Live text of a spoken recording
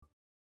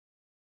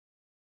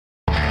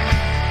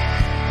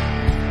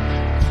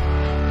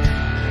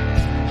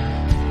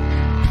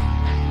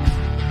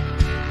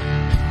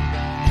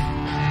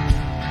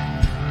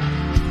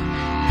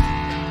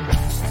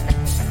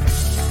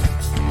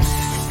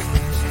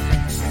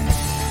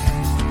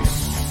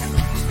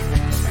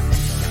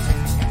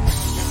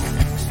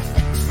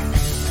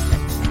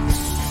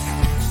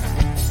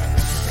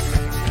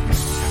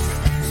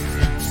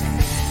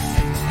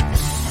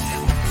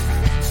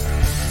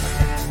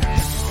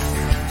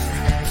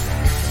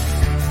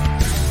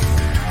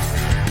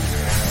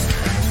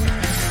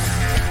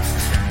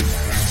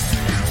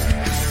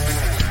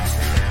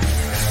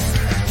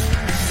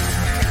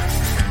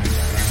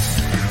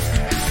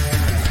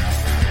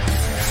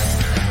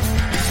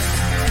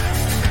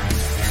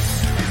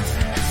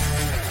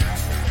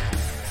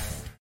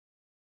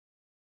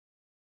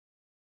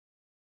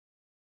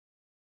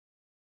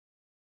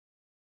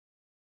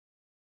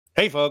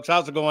Hey, folks,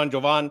 how's it going?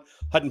 Jovan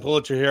Hutton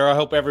Pulitzer here. I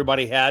hope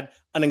everybody had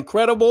an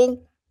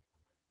incredible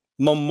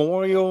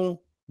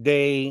Memorial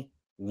Day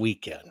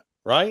weekend,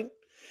 right?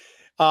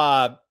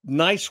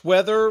 Nice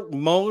weather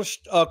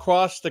most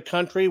across the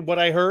country, what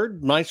I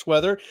heard. Nice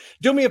weather.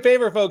 Do me a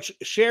favor, folks,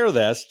 share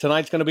this.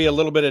 Tonight's going to be a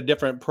little bit of a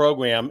different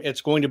program.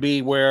 It's going to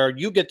be where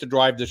you get to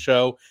drive the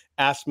show,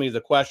 ask me the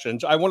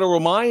questions. I want to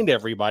remind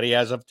everybody,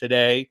 as of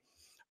today,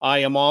 I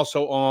am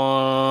also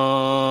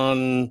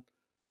on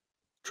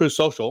Truth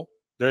Social.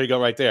 There you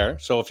go, right there.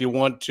 So if you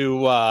want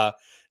to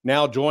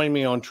now join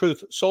me on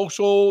Truth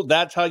Social,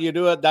 that's how you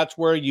do it. That's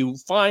where you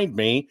find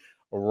me,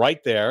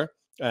 right there.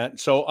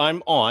 So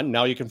I'm on.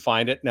 Now you can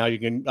find it. Now you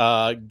can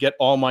get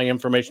all my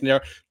information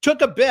there.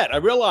 Took a bit. I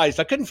realized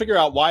I couldn't figure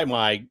out why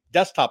my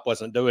desktop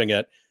wasn't doing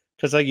it,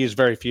 because I use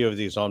very few of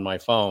these on my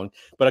phone.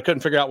 But I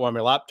couldn't figure out why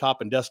my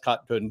laptop and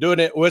desktop couldn't do it.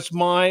 It was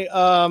my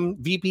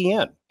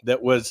VPN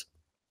that was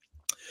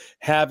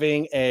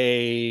having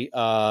a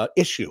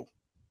issue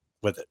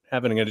with it,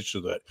 having an issue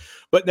with it.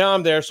 But now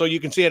I'm there, so you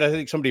can see it. I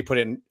think somebody put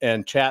it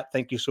in chat.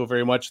 Thank you so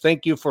very much.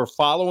 Thank you for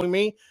following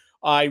me.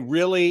 I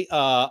really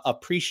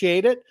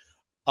appreciate it.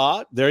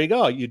 There you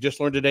go. You just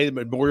learned today that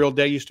Memorial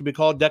Day used to be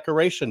called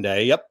Decoration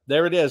Day. Yep,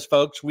 there it is,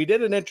 folks. We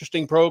did an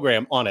interesting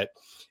program on it.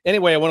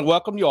 Anyway, I want to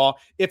welcome you all.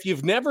 If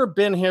you've never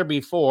been here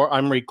before,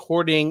 I'm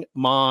recording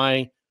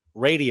my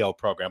radio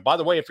program. By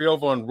the way, if you're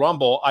over on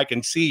Rumble, I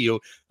can see you.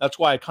 That's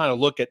why I kind of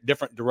look at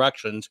different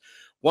directions.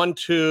 1,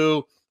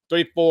 2,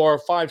 3, 4,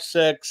 5,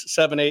 6,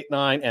 7, 8,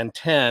 9, and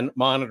 10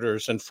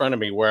 monitors in front of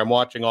me where I'm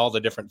watching all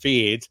the different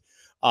feeds,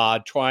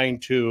 trying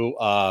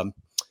to,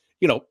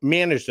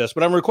 manage this.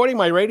 But I'm recording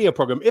my radio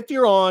program. If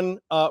you're on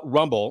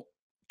Rumble,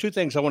 two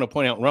things I want to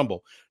point out in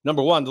Rumble.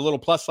 Number one, the little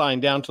plus sign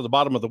down to the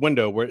bottom of the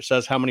window where it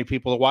says how many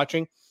people are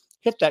watching.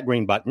 Hit that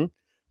green button,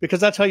 because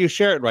that's how you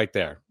share it right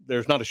there.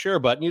 There's not a share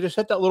button. You just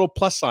hit that little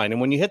plus sign.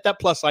 And when you hit that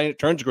plus sign, it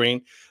turns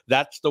green.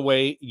 That's the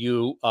way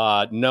you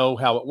know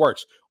how it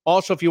works.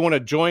 Also, if you want to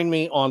join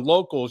me on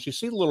Locals, you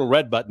see the little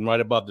red button right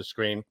above the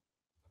screen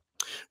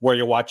where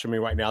you're watching me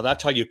right now.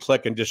 That's how you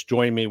click and just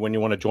join me when you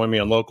want to join me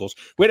on Locals.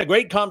 We had a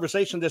great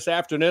conversation this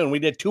afternoon. We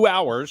did 2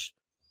 hours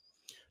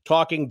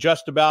talking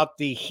just about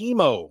the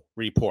hemo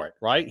report,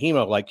 right?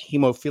 Hemo, like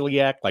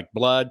hemophiliac, like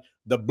blood,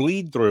 the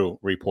bleed through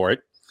report.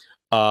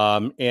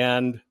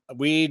 And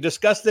we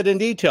discussed it in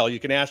detail.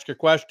 You can ask your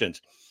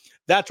questions.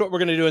 That's what we're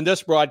going to do in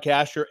this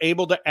broadcast. You're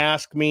able to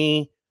ask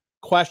me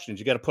questions.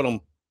 You got to put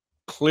them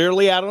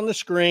clearly out on the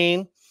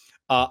screen.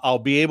 I'll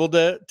be able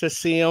to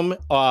see them.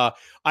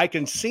 I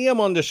can see them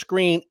on the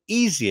screen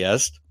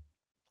easiest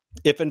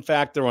if, in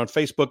fact, they're on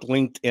Facebook,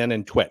 LinkedIn,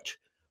 and Twitch.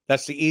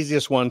 That's the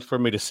easiest one for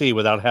me to see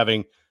without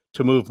having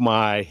to move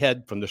my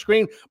head from the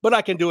screen. But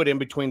I can do it in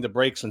between the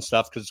breaks and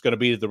stuff because it's going to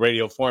be the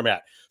radio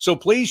format. So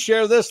please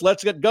share this.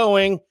 Let's get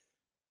going.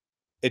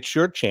 It's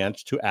your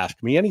chance to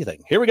ask me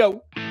anything. Here we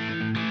go.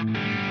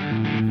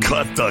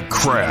 Cut the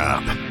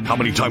crap. How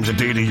many times a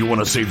day do you want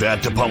to say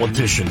that to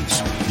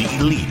politicians, the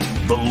elite,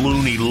 the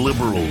loony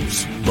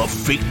liberals, the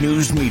fake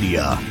news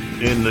media,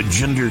 and the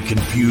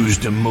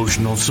gender-confused,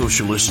 emotional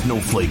socialist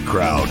snowflake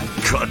crowd?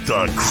 Cut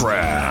the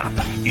crap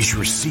is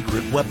your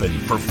secret weapon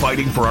for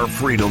fighting for our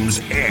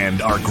freedoms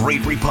and our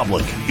great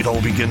republic. It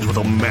all begins with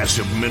a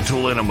massive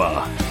mental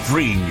enema,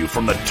 freeing you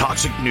from the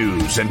toxic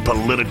news and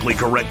politically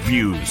correct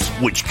views,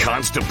 which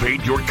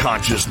constipate your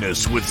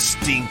consciousness with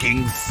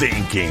stinking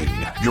thinking.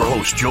 Your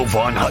host,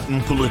 Jovan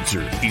Hutton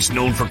Pulitzer. He's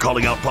known for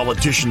calling out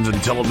politicians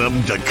and telling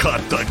them to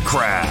cut the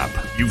crap.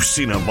 You've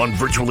seen him on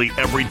virtually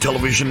every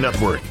television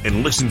network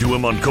and listened to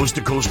him on Coast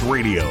to Coast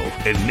Radio.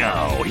 And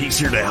now he's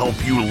here to help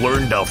you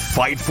learn to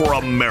fight for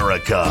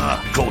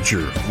America.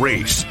 Culture,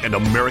 race, and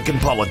American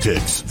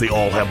politics. They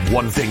all have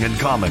one thing in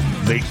common.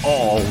 They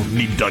all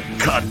need to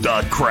cut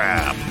the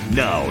crap.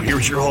 Now,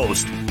 here's your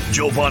host,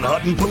 Jovan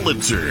Hutton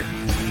Pulitzer.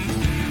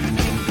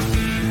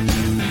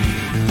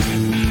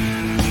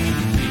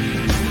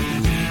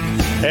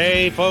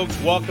 Hey, folks,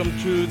 welcome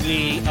to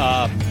the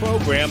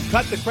program,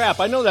 Cut the Crap.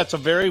 I know that's a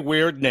very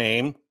weird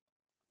name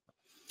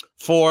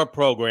for a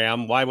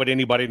program. Why would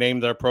anybody name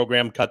their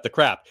program Cut the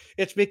Crap?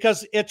 It's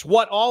because it's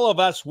what all of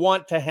us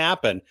want to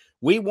happen.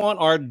 We want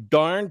our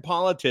darn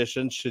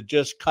politicians to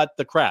just cut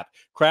the crap.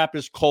 Crap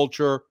is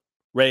culture,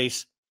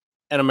 race,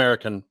 and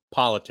American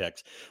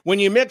politics. When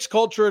you mix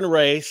culture and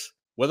race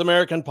with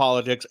American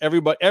politics,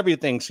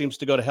 everything seems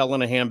to go to hell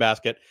in a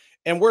handbasket,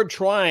 and we're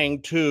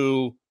trying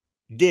to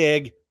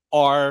dig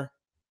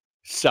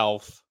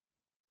ourself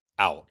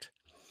out.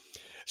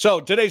 So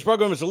today's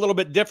program is a little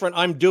bit different.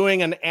 I'm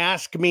doing an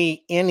Ask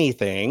Me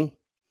Anything.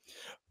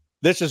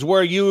 This is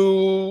where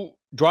you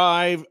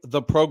drive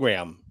the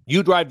program.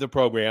 You drive the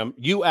program.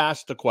 You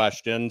ask the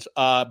questions.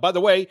 By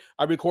the way,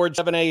 I record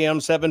 7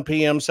 a.m., 7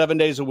 p.m., 7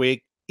 days a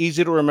week.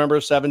 Easy to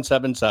remember,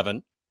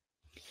 777.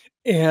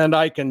 And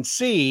I can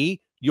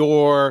see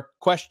your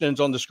questions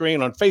on the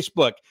screen on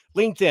Facebook,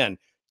 LinkedIn,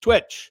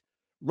 Twitch,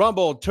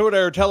 Rumble,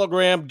 Twitter,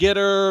 Telegram,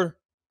 Getter.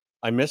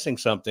 I'm missing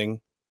something.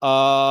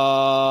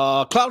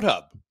 Cloud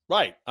Hub.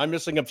 Right. I'm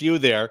missing a few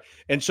there.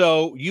 And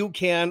so you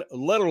can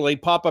literally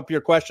pop up your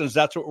questions.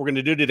 That's what we're going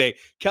to do today.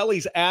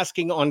 Kelly's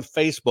asking on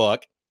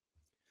Facebook,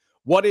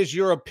 what is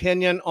your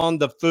opinion on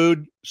the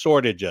food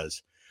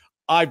shortages?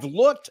 I've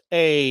looked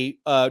a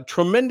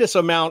tremendous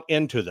amount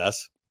into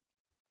this,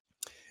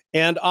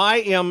 and I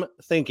am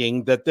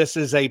thinking that this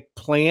is a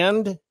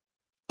planned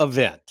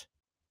event.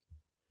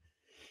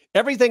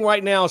 Everything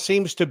right now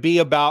seems to be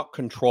about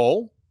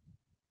control.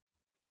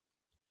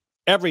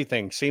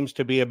 Everything seems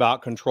to be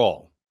about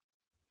control.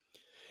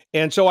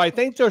 And so I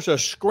think there's a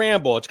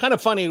scramble. It's kind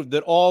of funny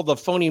that all the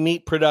phony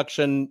meat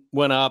production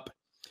went up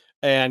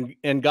and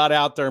got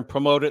out there and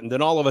promoted. And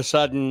then all of a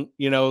sudden,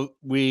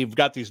 we've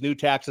got these new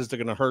taxes that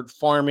are going to hurt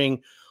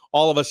farming.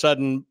 All of a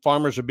sudden,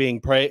 farmers are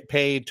being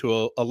paid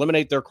to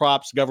eliminate their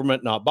crops,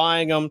 government not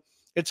buying them.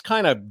 It's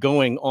kind of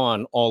going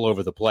on all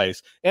over the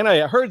place. And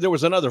I heard there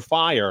was another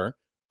fire,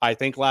 I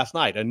think last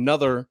night,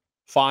 another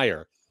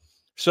fire.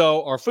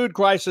 So our food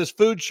crisis,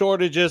 food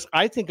shortages,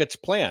 I think it's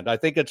planned. I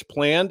think it's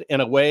planned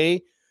in a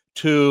way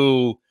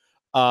to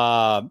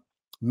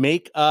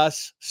make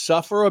us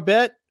suffer a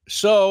bit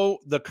so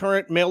the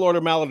current mail-order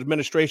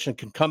maladministration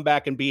can come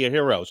back and be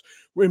heroes.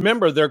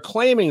 Remember, they're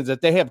claiming that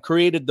they have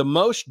created the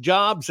most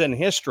jobs in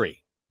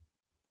history.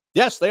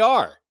 Yes, they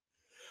are.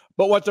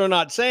 But what they're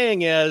not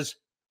saying is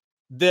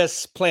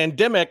this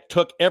pandemic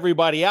took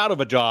everybody out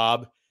of a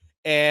job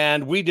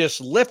and we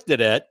just lifted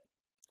it,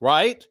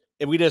 right?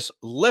 And we just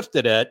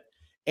lifted it.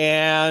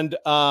 And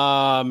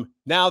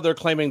now they're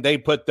claiming they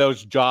put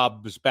those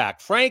jobs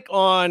back. Frank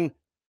on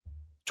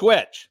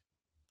Twitch.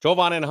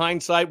 Jovan, in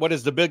hindsight, what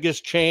is the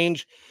biggest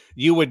change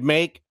you would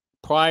make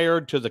prior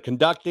to the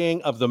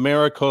conducting of the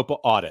Maricopa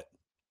audit?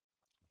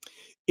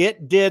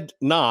 It did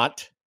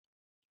not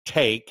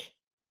take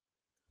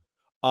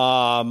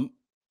all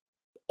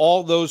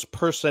those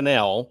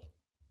personnel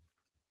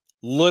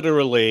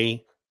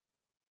literally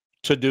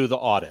to do the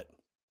audit.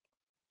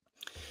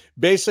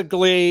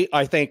 Basically,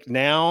 I think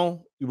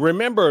now,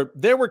 remember,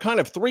 there were kind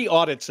of three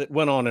audits that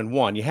went on in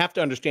one. You have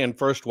to understand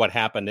first what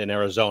happened in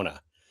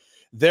Arizona.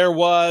 There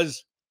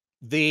was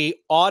the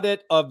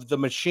audit of the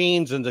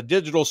machines and the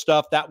digital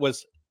stuff that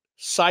was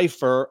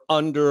Cipher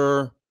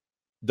under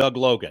Doug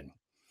Logan.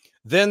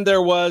 Then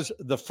there was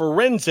the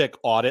forensic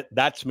audit.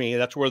 That's me.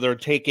 That's where they're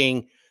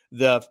taking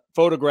the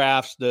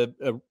photographs,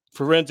 the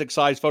forensic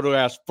size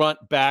photographs,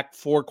 front, back,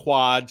 4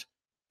 quads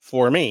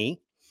for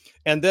me.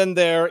 And then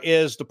there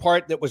is the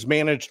part that was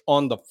managed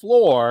on the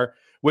floor,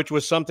 which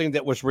was something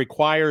that was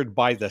required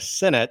by the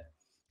Senate,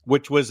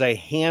 which was a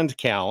hand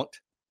count.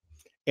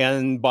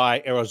 And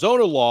by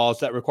Arizona laws,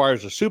 that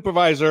requires a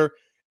supervisor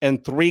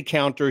and 3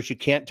 counters. You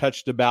can't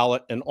touch the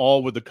ballot, and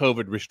all with the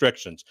COVID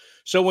restrictions.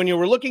 So when you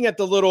were looking at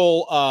the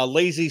little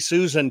Lazy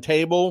Susan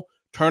table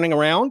turning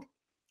around,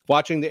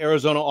 watching the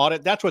Arizona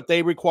audit, that's what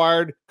they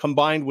required,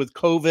 combined with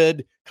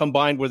COVID,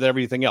 combined with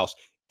everything else.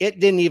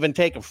 It didn't even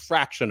take a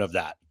fraction of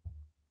that.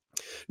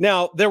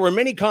 Now, there were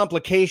many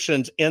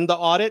complications in the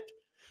audit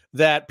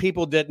that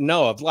people didn't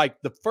know of,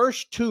 like the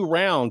first 2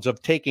 rounds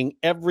of taking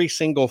every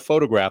single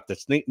photograph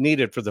that's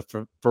needed for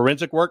the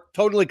forensic work,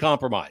 totally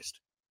compromised.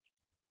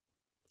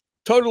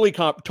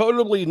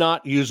 Totally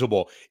not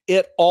usable.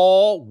 It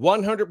all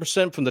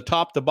 100% from the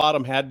top to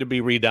bottom had to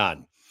be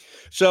redone.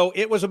 So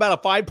it was about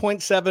a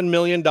 $5.7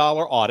 million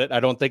audit. I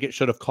don't think it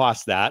should have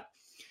cost that.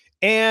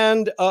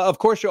 And of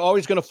course, you're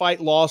always going to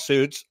fight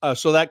lawsuits.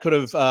 So that could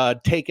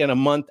have taken a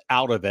month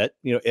out of it.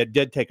 It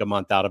did take a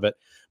month out of it,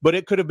 but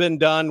it could have been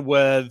done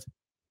with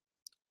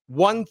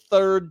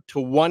 1/3 to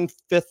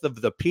 1/5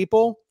 of the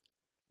people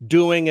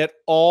doing it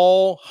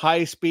all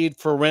high-speed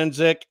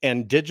forensic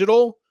and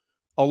digital,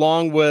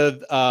 along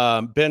with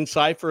Ben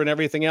Cipher and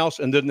everything else.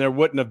 And then there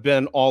wouldn't have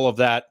been all of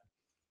that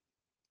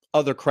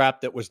other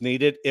crap that was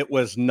needed. It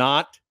was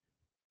not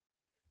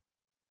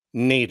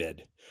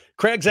needed.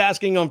 Craig's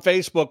asking on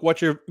Facebook,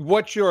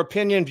 what's your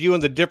opinion, view,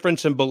 and the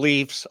difference in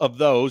beliefs of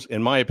those,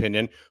 in my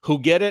opinion, who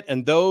get it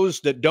and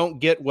those that don't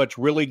get what's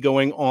really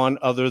going on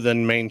other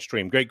than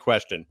mainstream? Great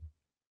question.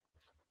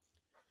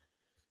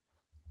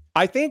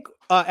 I think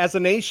as a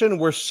nation,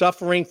 we're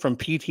suffering from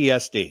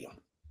PTSD.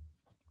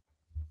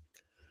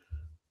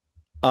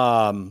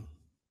 And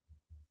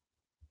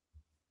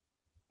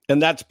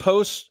that's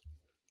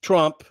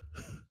post-Trump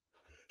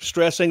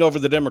stressing over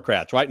the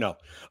Democrats, right? No.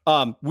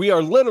 We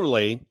are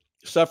literally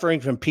suffering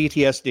from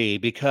PTSD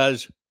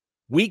because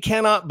we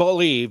cannot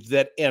believe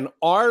that in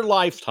our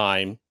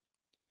lifetime,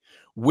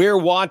 we're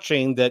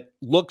watching that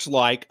looks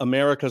like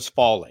America's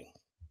falling.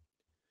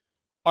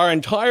 Our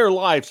entire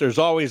lives, there's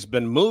always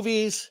been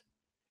movies,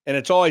 and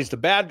it's always the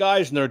bad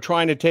guys, and they're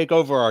trying to take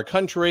over our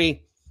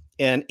country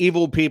and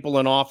evil people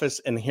in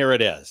office, and here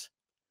it is.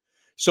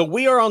 So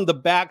we are on the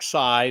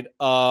backside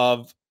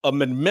of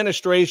an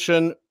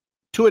administration,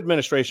 2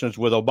 administrations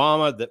with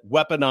Obama that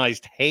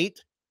weaponized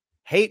hate.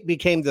 Hate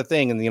became the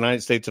thing in the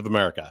United States of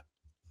America.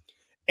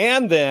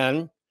 And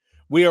then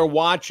we are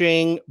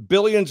watching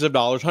billions of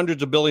dollars,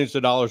 hundreds of billions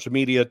of dollars of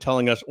media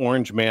telling us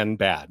Orange Man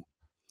bad.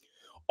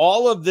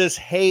 all of this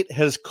hate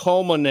has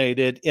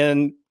culminated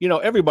in,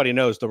 everybody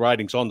knows the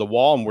writing's on the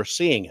wall and we're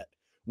seeing it.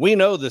 We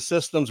know the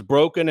system's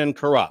broken and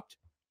corrupt.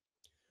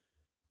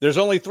 There's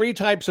only three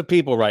types of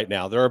people right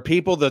now. There are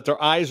people that their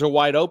eyes are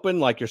wide open,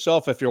 like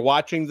yourself, if you're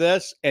watching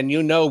this, and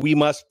we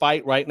must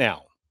fight right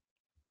now.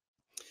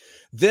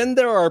 Then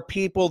there are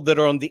people that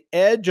are on the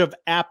edge of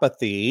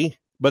apathy,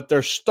 but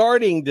they're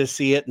starting to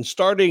see it and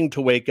starting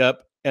to wake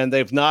up, and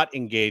they've not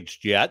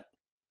engaged yet.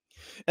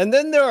 And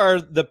then there are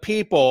the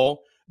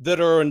people that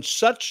are in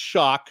such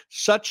shock,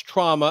 such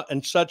trauma,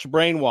 and such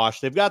brainwash.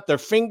 They've got their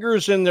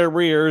fingers in their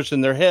rears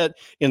and their head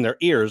in their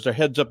ears, their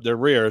heads up their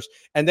rears,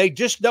 and they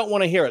just don't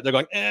want to hear it. They're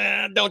going,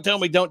 don't tell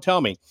me, don't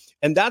tell me.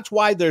 And that's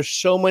why there's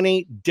so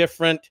many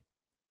different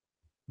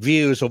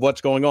views of what's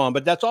going on.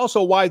 But that's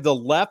also why the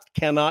left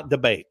cannot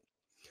debate.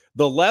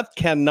 The left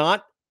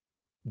cannot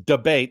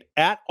debate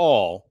at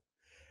all,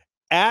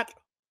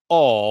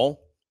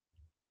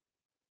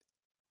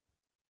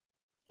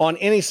 on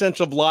any sense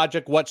of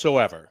logic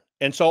whatsoever.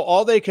 And so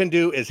all they can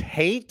do is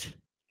hate.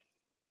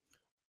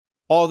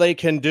 All they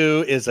can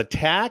do is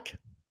attack,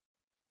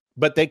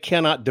 but they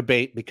cannot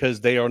debate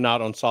because they are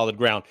not on solid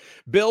ground.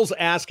 Bill's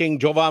asking,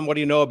 Jovan, what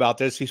do you know about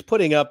this? He's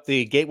putting up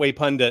the Gateway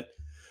Pundit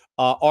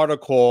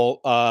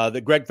article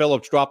that Greg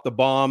Phillips dropped the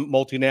bomb,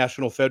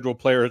 multinational federal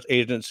players,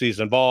 agencies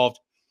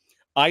involved.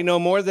 I know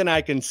more than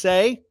I can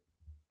say.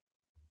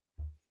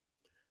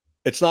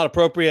 It's not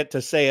appropriate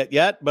to say it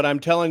yet, but I'm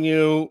telling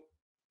you,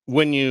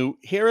 when you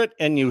hear it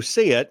and you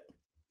see it,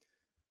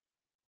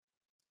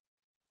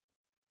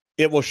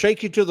 it will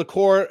shake you to the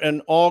core,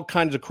 and all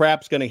kinds of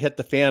crap's going to hit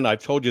the fan.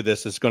 I've told you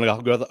this.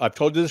 I've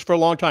told you this for a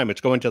long time.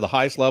 It's going to the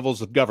highest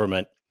levels of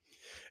government.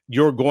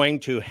 You're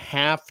going to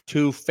have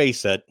to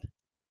face it,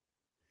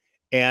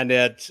 and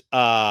it's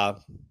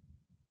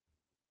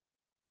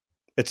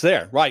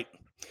there, right?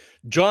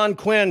 John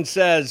Quinn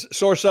says,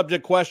 sore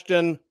subject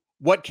question: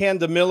 what can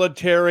the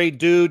military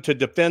do to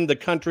defend the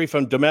country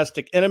from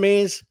domestic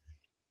enemies?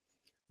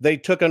 They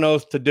took an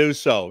oath to do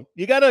so.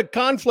 You got a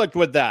conflict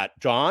with that,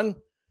 John.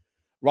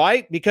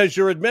 Right? Because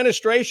your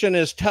administration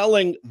is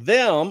telling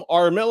them,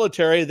 our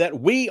military,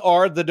 that we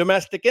are the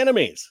domestic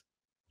enemies.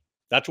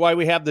 That's why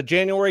we have the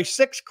January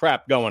 6th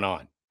crap going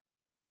on.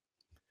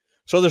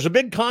 So there's a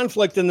big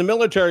conflict in the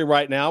military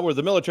right now where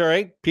the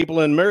military,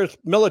 people in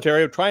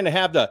military are trying to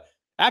having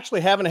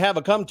to have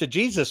a come to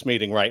Jesus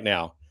meeting right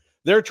now.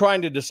 They're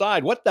trying to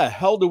decide, what the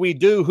hell do we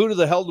do? Who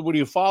the hell do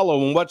we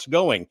follow and what's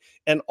going?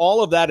 And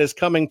all of that is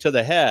coming to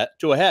a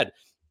head.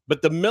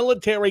 But the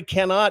military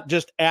cannot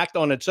just act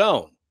on its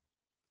own.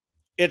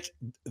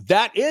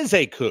 That is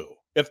a coup.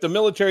 If the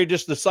military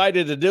just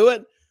decided to do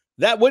it,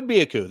 that would be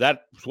a coup. That's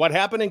what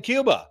happened in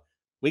Cuba.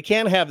 We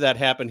can't have that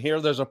happen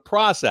here. There's a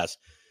process.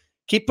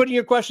 Keep putting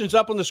your questions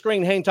up on the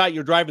screen. Hang tight.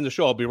 You're driving the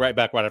show. I'll be right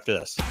back right after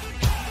this.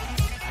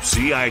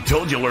 See, I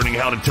told you learning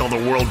how to tell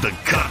the world to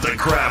cut the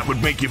crap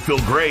would make you feel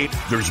great.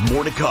 There's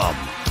more to come.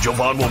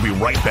 Jovan will be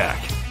right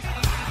back.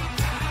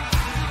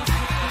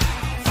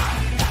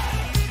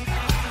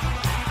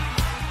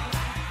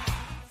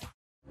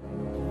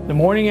 The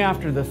morning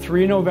after the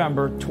 3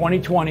 November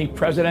 2020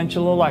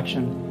 presidential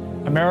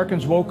election,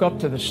 Americans woke up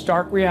to the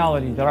stark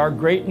reality that our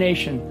great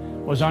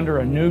nation was under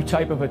a new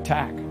type of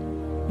attack.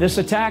 This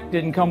attack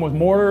didn't come with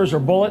mortars or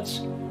bullets,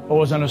 but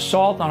was an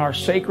assault on our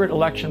sacred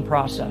election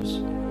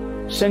process.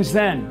 Since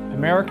then,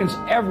 Americans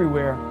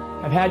everywhere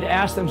have had to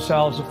ask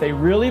themselves if they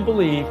really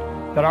believe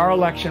that our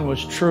election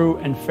was true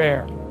and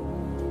fair.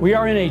 We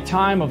are in a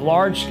time of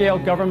large-scale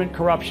government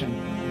corruption,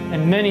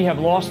 and many have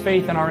lost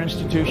faith in our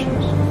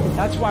institutions.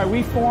 That's why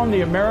we formed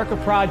the America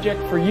Project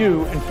for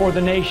you and for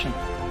the nation.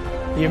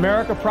 The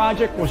America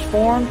Project was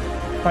formed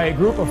by a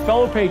group of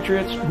fellow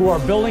patriots who are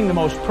building the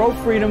most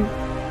pro-freedom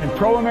and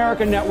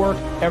pro-America network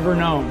ever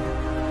known.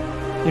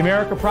 The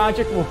America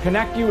Project will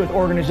connect you with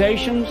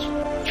organizations,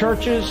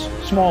 churches,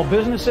 small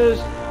businesses,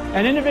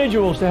 and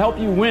individuals to help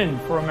you win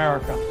for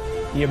America.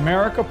 The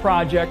America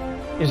Project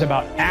is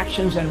about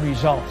actions and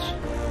results.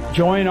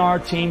 Join our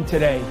team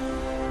today.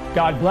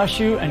 God bless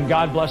you, and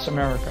God bless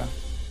America.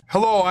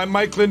 Hello, I'm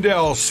Mike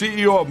Lindell,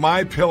 CEO of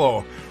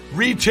MyPillow.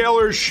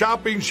 Retailers,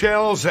 shopping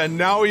channels, and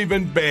now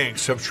even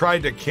banks have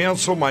tried to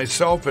cancel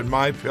myself and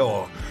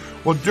MyPillow.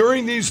 Well,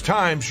 during these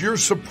times, your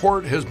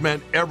support has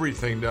meant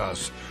everything to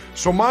us.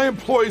 So my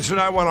employees and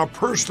I want to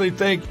personally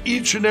thank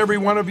each and every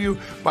one of you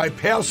by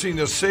passing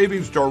the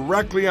savings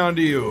directly on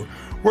to you.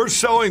 We're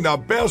selling the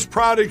best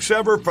products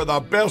ever for the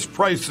best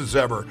prices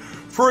ever.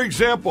 For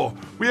example,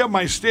 we have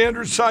my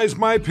standard size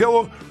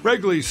MyPillow,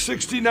 regularly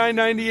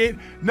 $69.98,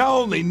 now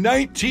only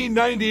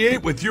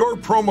 $19.98 with your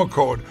promo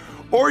code.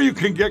 Or you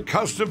can get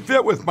custom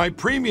fit with my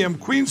premium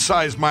queen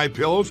size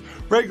MyPillows,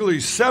 regularly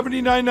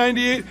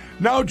 $79.98,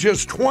 now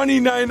just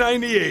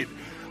 $29.98.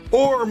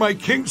 Or my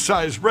king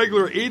size,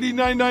 regular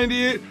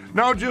 $89.98,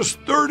 now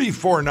just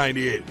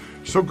 $34.98.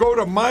 So go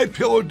to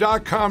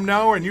MyPillow.com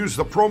now and use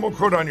the promo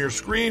code on your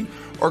screen,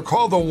 or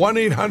call the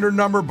 1-800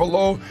 number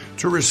below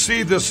to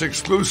receive this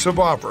exclusive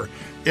offer.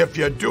 If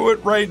you do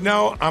it right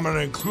now, I'm going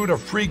to include a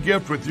free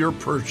gift with your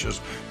purchase.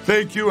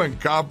 Thank you, and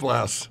God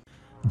bless.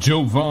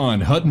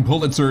 Jovan Hutton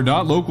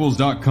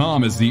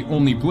Pulitzer.locals.com is the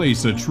only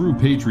place a true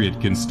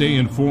patriot can stay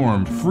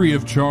informed, free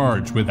of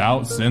charge,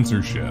 without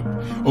censorship.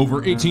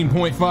 Over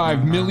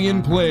 18.5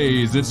 million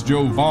plays. It's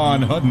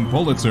Jovan Hutton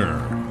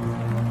Pulitzer.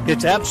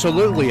 It's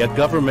absolutely a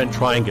government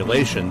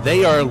triangulation.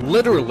 They are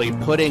literally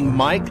putting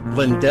Mike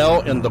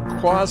Lindell in the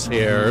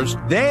crosshairs.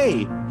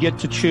 They get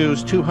to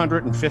choose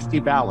 250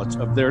 ballots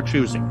of their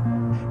choosing.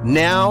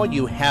 Now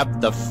you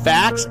have the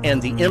facts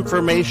and the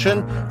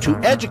information to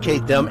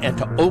educate them and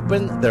to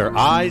open their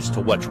eyes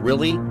to what's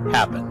really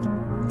happened.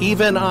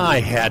 Even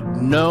I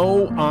had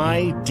no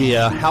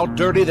idea how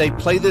dirty they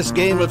play this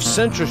game of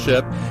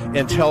censorship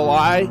until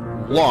I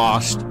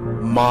lost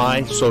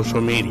my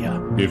social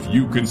media. If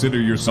you consider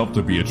yourself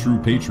to be a true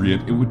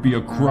patriot, it would be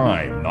a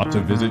crime not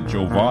to visit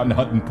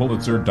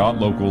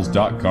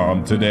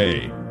JovanHuttonPulitzer.locals.com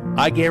today.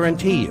 I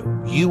guarantee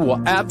you, you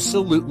will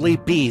absolutely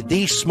be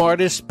the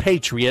smartest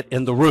patriot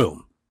in the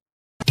room.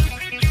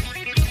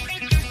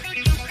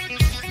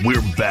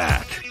 We're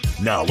back.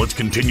 Now let's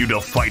continue to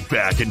fight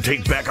back and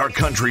take back our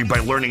country by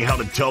learning how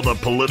to tell the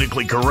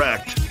politically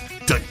correct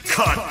to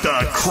cut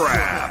the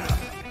crap.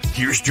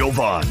 Here's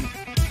Jovan.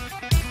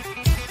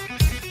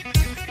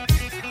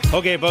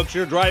 Okay, folks,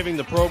 you're driving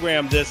the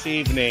program this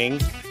evening.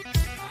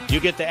 You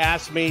get to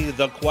ask me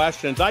the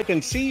questions. I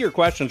can see your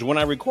questions. When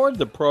I record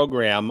the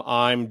program,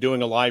 I'm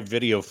doing a live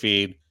video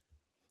feed.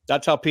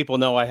 That's how people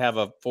know I have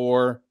a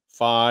 4,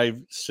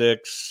 5,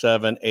 6,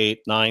 7, 8,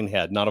 9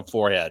 head, not a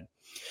 4 head.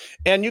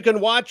 And you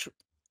can watch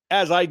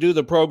as I do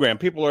the program.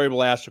 People are able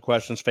to ask the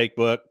questions.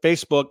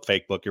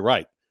 Facebook, you're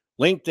right.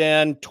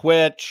 LinkedIn,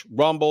 Twitch,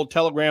 Rumble,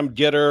 Telegram,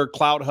 Gitter,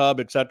 Cloud Hub,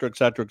 et cetera, et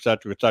cetera, et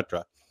cetera, et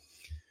cetera.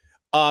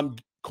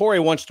 Corey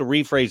wants to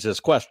rephrase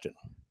this question.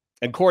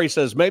 And Corey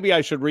says, maybe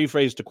I should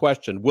rephrase the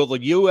question. Will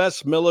the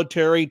U.S.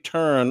 military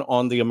turn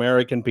on the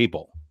American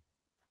people?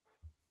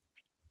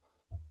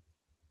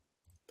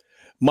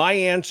 My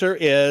answer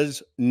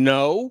is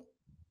no.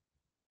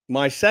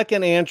 My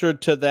second answer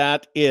to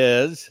that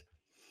is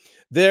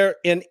there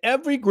in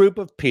every group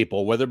of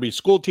people, whether it be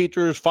school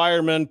teachers,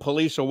 firemen,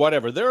 police, or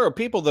whatever, there are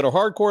people that are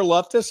hardcore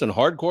leftists and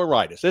hardcore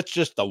rightists. It's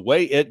just the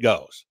way it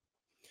goes.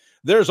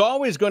 There's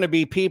always going to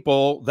be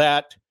people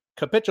that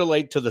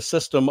capitulate to the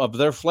system of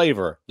their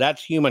flavor.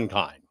 That's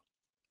humankind.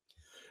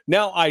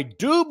 Now, I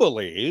do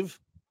believe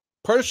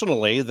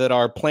personally that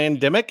our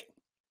pandemic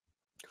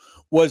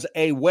was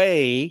a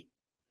way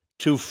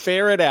to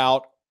ferret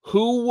out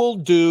who will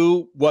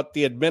do what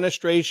the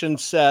administration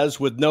says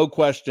with no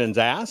questions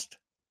asked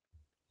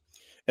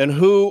and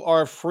who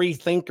are free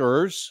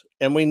thinkers.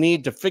 And we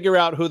need to figure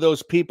out who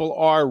those people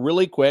are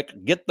really quick,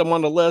 get them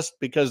on the list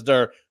because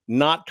they're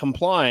not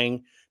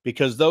complying,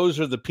 because those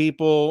are the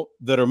people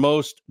that are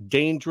most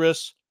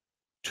dangerous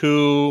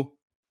to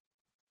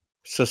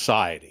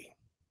society.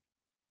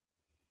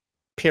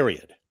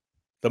 Period.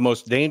 The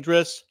most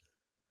dangerous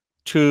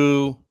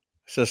to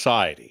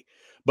society.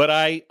 But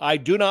I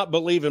do not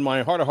believe in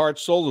my heart of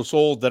hearts, soul to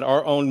soul, that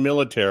our own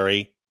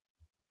military,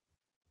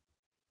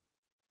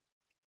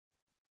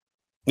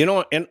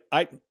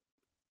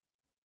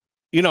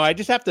 I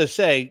just have to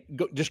say,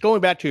 just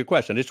going back to your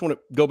question, I just want to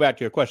go back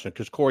to your question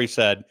because Corey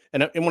said,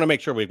 and I want to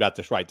make sure we've got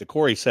this right, that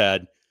Corey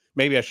said,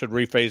 maybe I should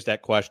rephrase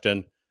that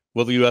question.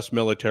 Will the U.S.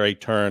 military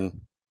turn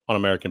on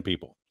American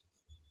people?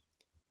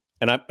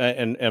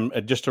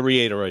 And just to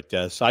reiterate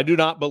this, I do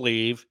not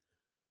believe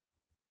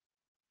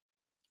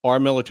our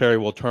military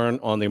will turn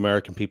on the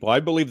American people. I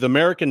believe the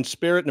American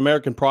spirit and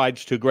American pride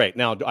is too great.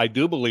 Now, I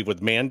do believe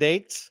with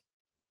mandates.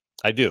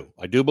 I do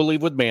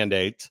believe with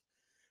mandates.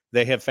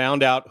 They have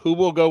found out who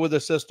will go with the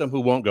system, who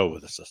won't go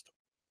with the system.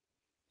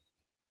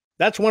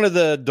 That's one of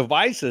the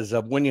devices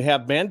of when you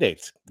have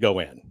mandates go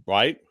in,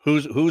 right?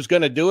 Who's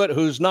going to do it,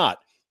 who's not.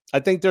 I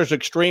think there's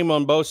extreme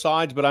on both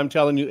sides, but I'm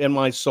telling you, in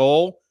my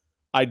soul,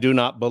 I do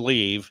not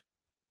believe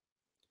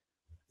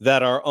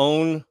that our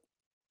own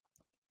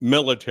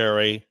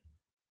military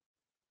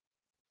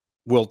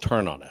will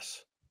turn on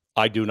us.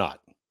 I do not.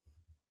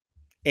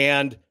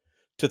 And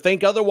to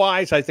think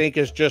otherwise, I think,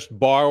 is just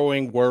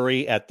borrowing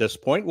worry at this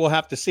point. We'll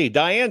have to see.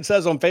 Diane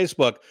says on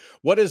Facebook,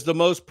 what is the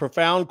most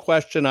profound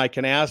question I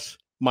can ask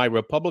my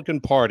Republican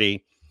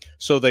Party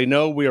so they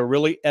know we are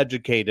really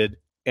educated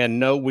and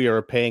know we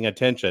are paying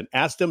attention?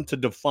 Ask them to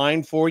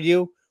define for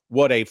you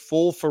what a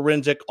full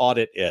forensic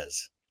audit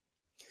is.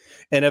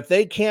 And if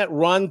they can't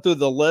run through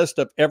the list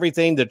of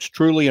everything that's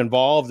truly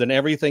involved and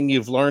everything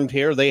you've learned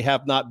here, they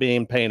have not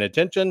been paying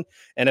attention.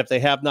 And if they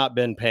have not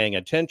been paying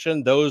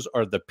attention, those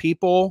are the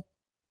people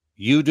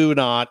you do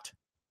not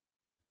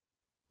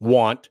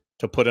want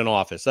to put in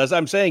office. As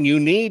I'm saying, you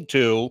need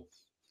to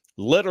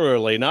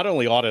literally not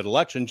only audit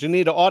elections, you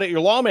need to audit your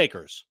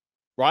lawmakers,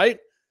 right?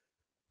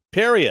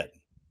 Period.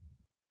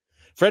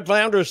 Fred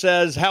Flounder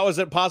says, how is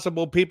it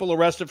possible people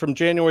arrested from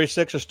January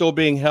 6th are still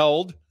being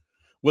held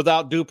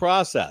without due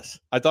process?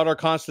 I thought our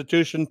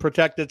Constitution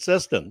protected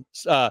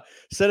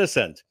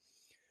citizens.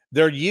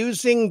 They're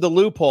using the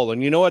loophole.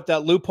 And you know what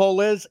that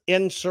loophole is?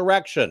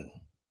 Insurrection.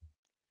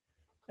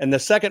 And the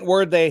second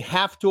word they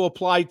have to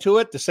apply to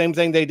it, the same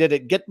thing they did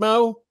at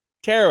Gitmo,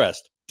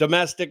 terrorist.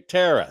 domestic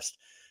terrorist.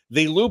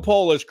 The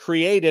loophole is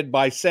created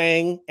by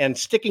saying and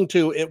sticking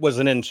to it was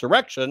an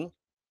insurrection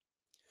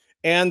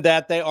and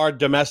that they are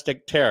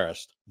domestic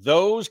terrorists.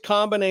 Those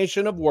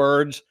combination of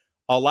words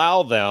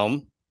allow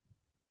them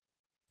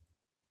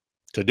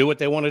to do what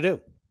they want to do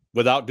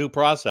without due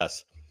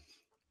process,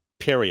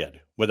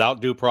 period,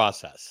 without due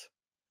process.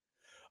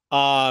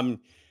 Vivica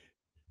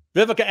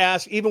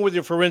asks, even with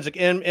your forensic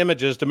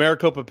images, the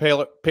Maricopa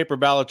paper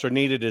ballots are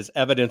needed as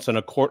evidence in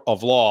a court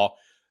of law.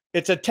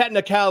 It's a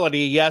technicality,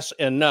 yes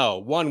and no.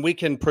 One, we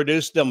can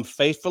produce them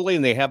faithfully,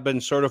 and they have been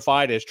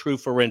certified as true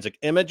forensic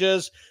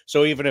images.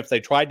 So even if they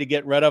tried to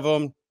get rid of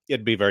them,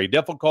 it'd be very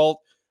difficult.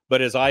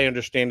 But as I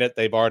understand it,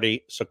 they've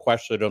already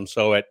sequestered them,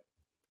 so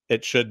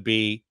it should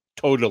be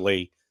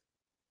totally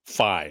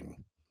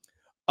fine.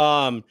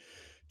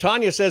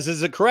 Tanya says,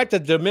 is it correct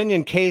that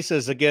Dominion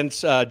cases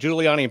against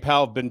Giuliani and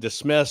Powell have been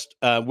dismissed?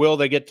 Will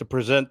they get to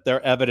present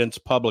their evidence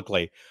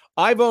publicly?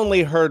 I've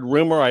only heard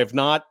rumor. I have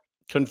not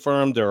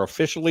confirmed they're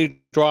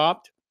officially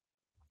dropped.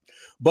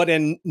 But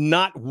in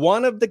not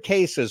one of the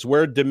cases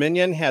where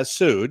Dominion has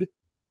sued,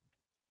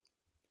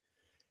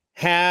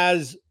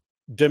 has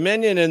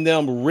Dominion and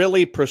them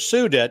really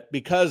pursued it,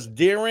 because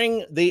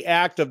during the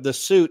act of the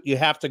suit, you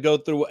have to go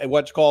through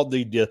what's called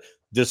the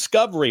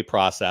discovery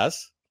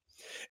process.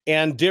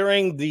 And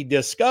during the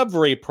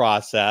discovery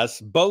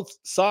process, both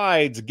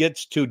sides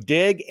gets to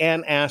dig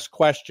and ask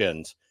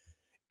questions.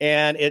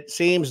 And it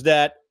seems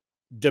that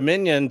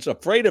Dominion's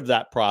afraid of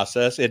that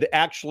process. It'd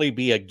actually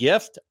be a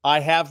gift.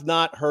 I have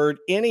not heard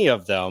any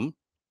of them.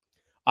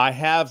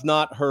 Have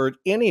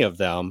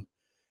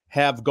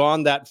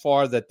gone that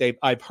far that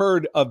I've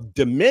heard of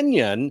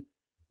Dominion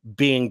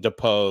being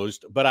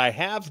deposed, but I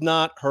have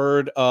not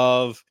heard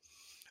of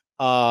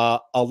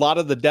a lot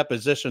of the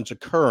depositions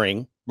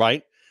occurring,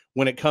 right?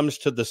 When it comes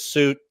to the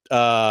suit,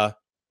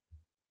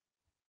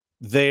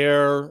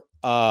 they're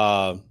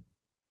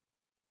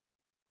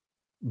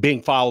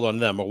being filed on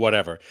them or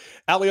whatever.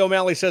 Ali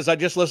O'Malley says, I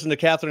just listened to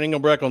Catherine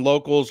Engelbrecht on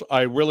Locals.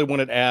 I really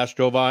wanted to ask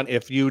Jovan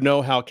if you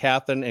know how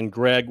Catherine and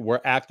Greg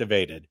were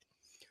activated.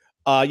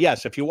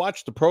 Yes, if you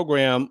watched the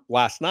program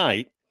last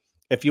night,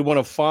 if you want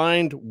to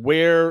find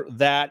where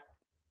that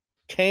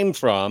came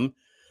from,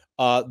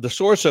 the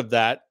source of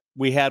that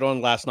we had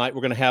on last night,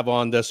 we're going to have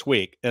on this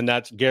week, and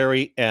that's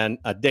Gary and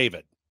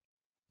David.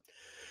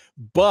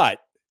 But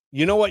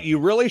you know what you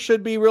really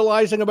should be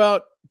realizing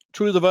about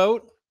True the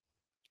Vote?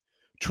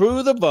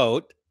 True the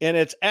Vote, and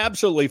its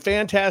absolutely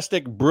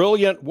fantastic,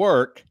 brilliant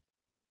work,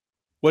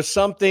 was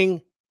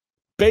something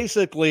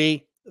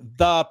basically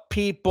the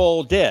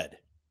people did.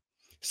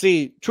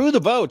 See, True the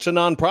Vote's a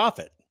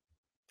nonprofit.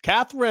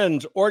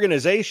 Catherine's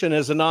organization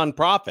is a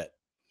nonprofit.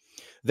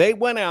 They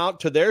went out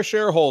to their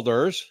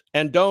shareholders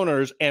and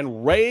donors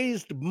and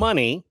raised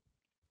money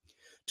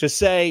to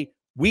say,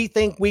 we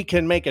think we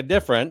can make a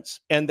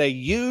difference. And they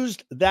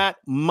used that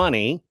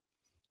money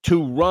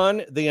to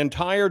run the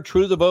entire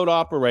True the Vote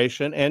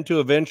operation and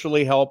to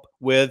eventually help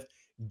with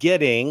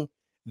getting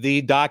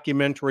the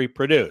documentary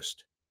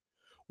produced.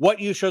 What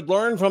you should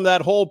learn from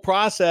that whole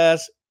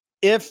process,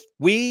 if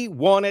we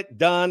want it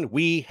done,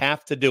 we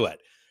have to do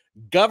it.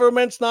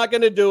 Government's not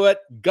going to do it.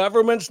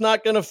 Government's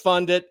not going to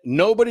fund it.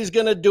 Nobody's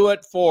going to do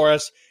it for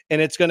us.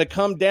 And it's going to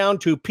come down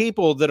to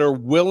people that are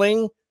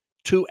willing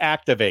to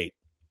activate.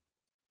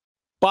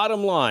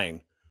 Bottom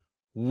line,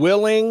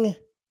 willing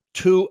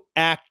to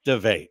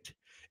activate.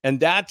 And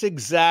that's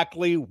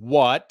exactly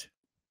what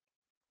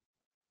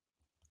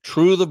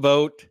True the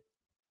Vote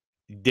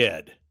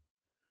did.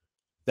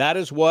 That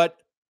is what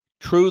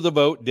True the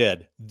Vote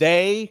did.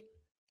 They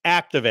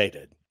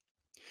activated.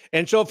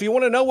 And so if you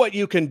want to know what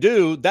you can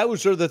do,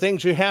 those are the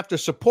things you have to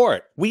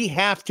support. We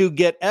have to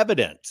get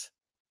evidence.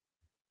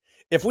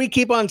 If we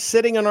keep on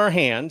sitting on our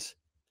hands,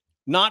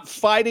 not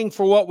fighting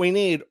for what we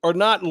need, or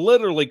not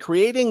literally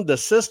creating the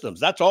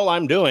systems, that's all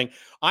I'm doing.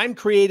 I'm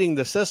creating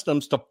the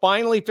systems to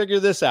finally figure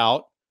this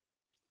out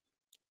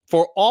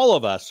for all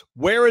of us.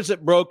 Where is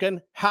it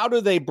broken? How do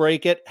they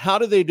break it? How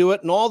do they do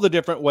it? And all the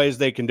different ways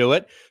they can do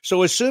it.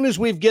 So as soon as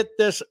we get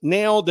this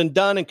nailed and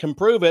done and can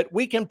prove it,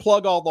 we can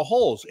plug all the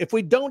holes. If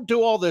we don't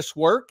do all this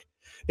work,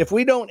 if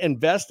we don't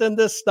invest in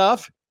this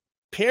stuff,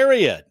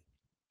 period,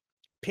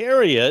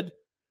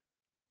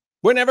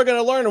 we're never going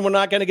to learn, and we're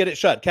not going to get it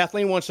shut.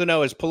 Kathleen wants to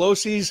know, is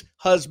Pelosi's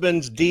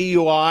husband's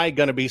DUI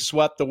going to be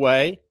swept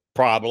away?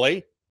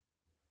 Probably.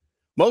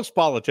 Most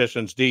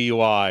politicians'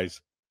 DUIs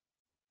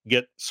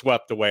get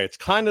swept away. It's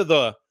kind of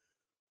the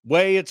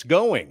way it's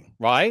going,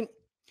 right?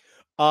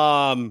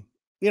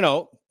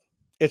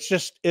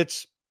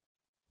 It's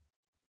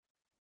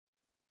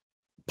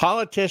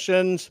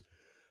politicians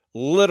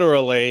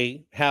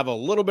literally have a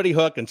little bitty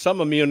hook and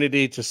some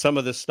immunity to some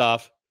of this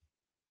stuff,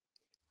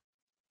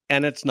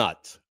 and it's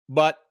nuts.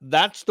 But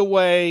that's the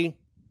way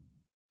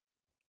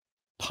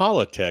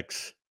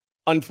politics,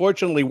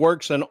 unfortunately,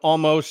 works in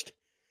almost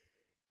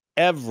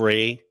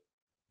every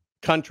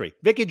country.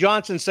 Vicki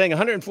Johnson saying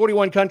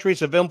 141 countries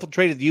have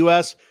infiltrated the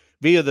U.S.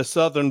 via the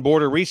southern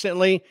border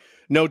recently.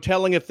 No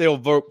telling if they'll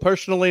vote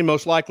personally.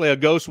 Most likely a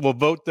ghost will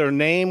vote their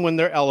name when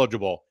they're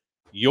eligible.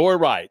 You're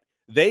right.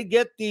 They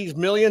get these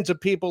millions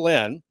of people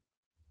in.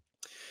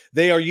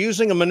 They are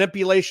using a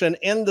manipulation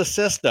in the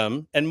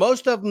system, and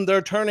most of them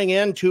they're turning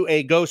into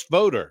a ghost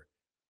voter.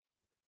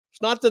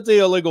 It's not that the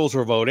illegals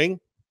are voting.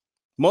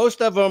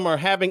 Most of them are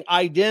having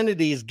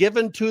identities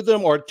given to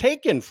them or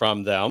taken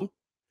from them,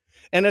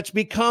 and it's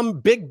become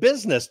big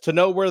business to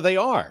know where they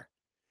are.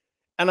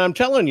 And I'm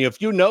telling you,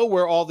 if you know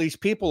where all these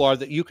people are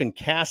that you can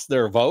cast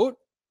their vote,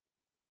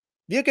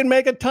 you can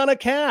make a ton of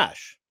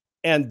cash.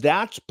 And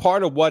that's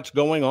part of what's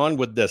going on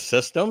with this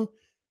system.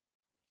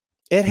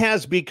 It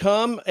has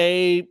become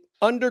a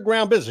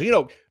underground business. You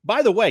know,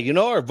 by the way, you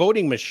know, our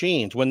voting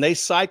machines, when they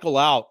cycle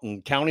out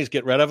and counties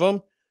get rid of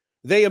them,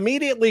 they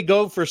immediately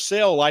go for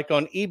sale like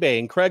on eBay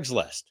and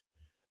Craigslist.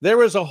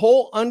 There is a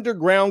whole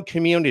underground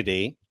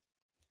community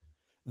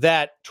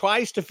that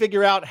tries to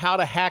figure out how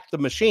to hack the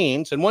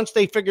machines. And once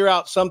they figure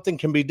out something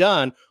can be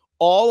done,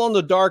 all on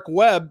the dark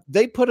web,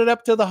 they put it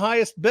up to the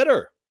highest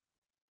bidder.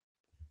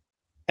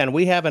 And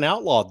we haven't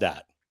outlawed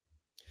that.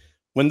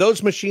 When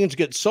those machines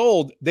get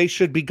sold, they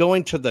should be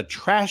going to the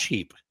trash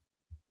heap.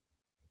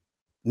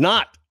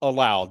 Not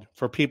allowed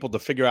for people to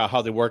figure out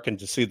how they work and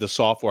to see the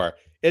software.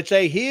 It's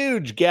a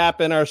huge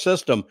gap in our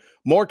system.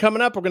 More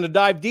coming up. We're going to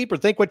dive deeper.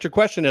 Think what your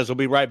question is. We'll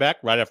be right back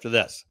right after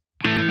this.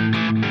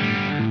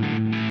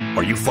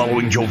 Are you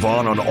following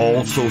Jovan on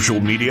all social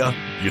media?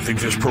 You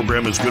think this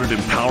program is good at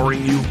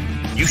empowering you?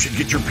 You should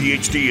get your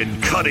PhD in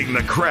cutting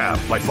the crap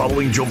by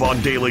following Jovan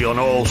daily on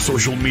all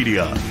social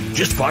media.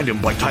 Just find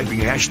him by typing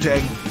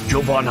hashtag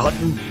Jovan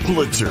Hutton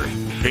Pulitzer.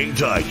 Hang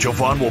tight,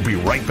 Jovan will be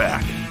right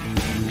back.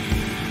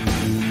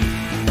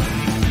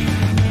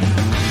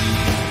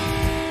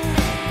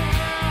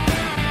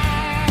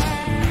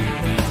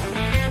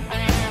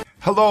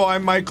 Hello,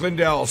 I'm Mike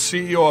Lindell,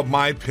 CEO of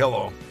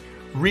MyPillow.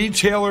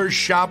 Retailers,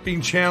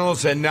 shopping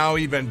channels, and now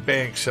even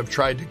banks have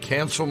tried to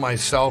cancel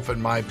myself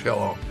and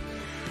MyPillow.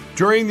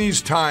 During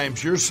these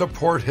times, your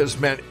support has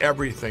meant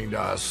everything to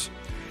us.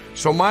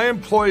 So my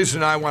employees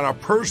and I want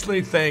to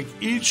personally thank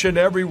each and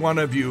every one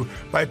of you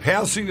by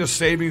passing the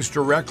savings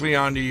directly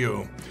on to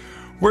you.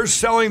 We're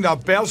selling the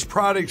best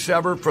products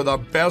ever for the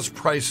best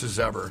prices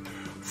ever.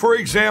 For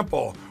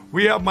example,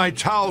 we have my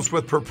towels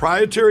with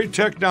proprietary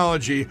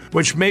technology,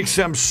 which makes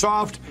them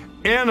soft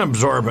and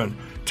absorbent.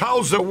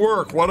 Towels that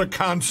work, what a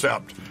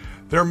concept.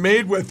 They're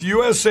made with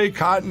USA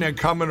cotton and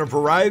come in a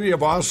variety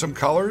of awesome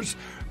colors.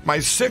 My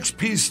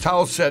 6-piece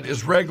towel set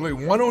is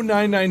regularly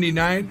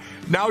 $109.99,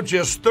 now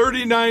just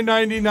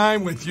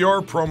 $39.99 with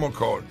your promo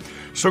code.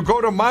 So go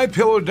to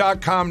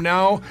MyPillow.com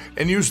now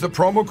and use the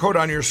promo code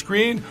on your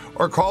screen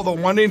or call the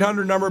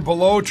 1-800 number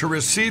below to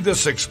receive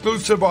this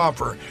exclusive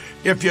offer.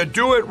 If you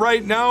do it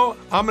right now,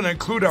 I'm going to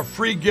include a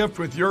free gift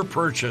with your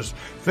purchase.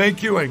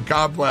 Thank you and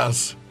God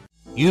bless.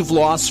 You've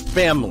lost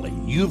family.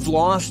 You've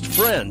lost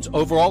friends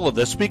over all of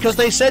this because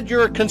they said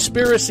you're a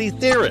conspiracy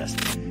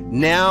theorist.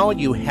 Now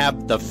you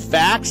have the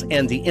facts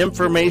and the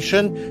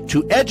information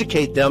to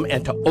educate them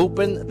and to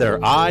open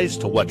their eyes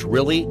to what's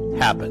really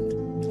happened.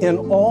 In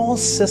all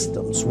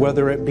systems,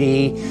 whether it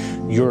be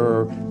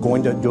you're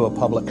going to do a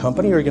public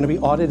company or you're going to be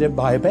audited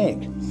by a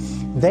bank,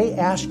 they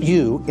ask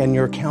you and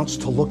your accounts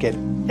to look at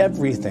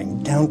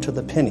everything down to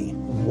the penny.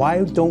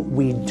 Why don't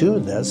we do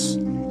this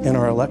in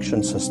our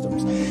election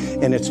systems?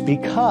 And it's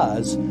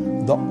because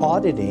the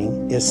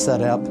auditing is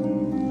set up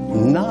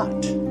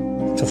not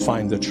to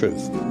find the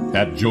truth.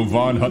 At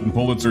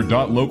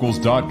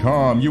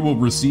JovanHuttonPulitzer.locals.com, you will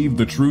receive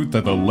the truth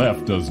that the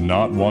left does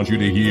not want you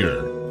to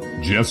hear.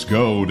 Just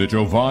go to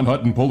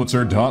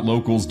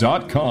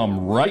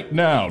JovanHuttonPulitzer.locals.com right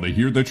now to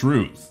hear the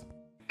truth.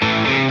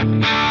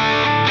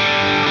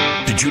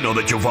 Did you know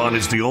that Jovan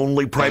is the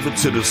only private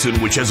citizen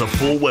which has a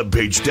full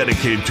webpage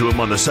dedicated to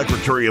him on the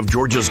Secretary of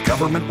Georgia's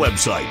government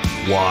website?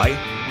 Why?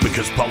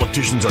 Because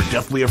politicians are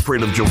deathly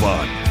afraid of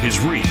Jovan, his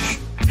reach,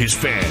 his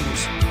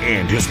fans,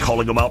 and his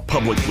calling them out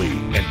publicly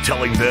and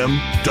telling them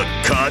to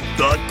cut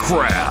the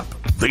crap.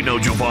 They know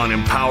Jovan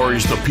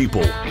empowers the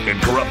people,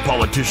 and corrupt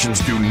politicians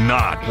do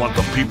not want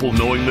the people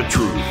knowing the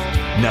truth.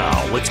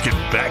 Now, let's get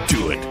back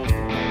to it.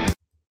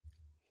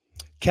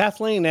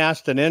 Kathleen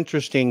asked an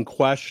interesting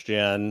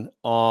question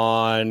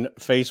on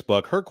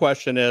Facebook. Her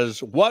question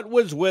is, what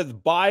was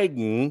with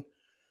Biden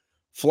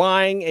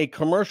flying a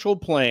commercial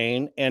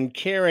plane and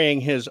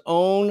carrying his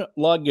own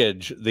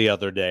luggage the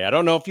other day? I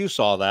don't know if you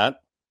saw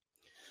that,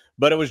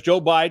 but it was Joe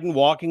Biden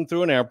walking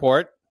through an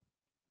airport,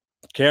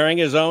 carrying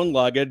his own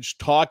luggage,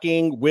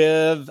 talking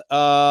with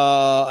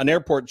an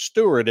airport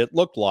steward, it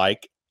looked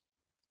like,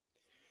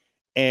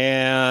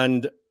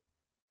 and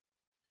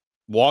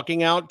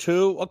walking out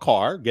to a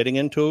car, getting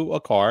into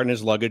a car and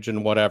his luggage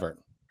and whatever.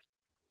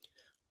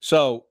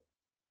 So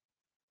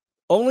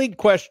only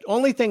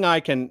thing I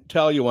can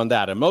tell you on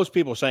that, and most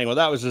people are saying, well,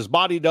 that was his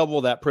body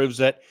double, that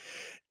proves it.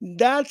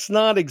 That's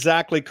not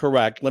exactly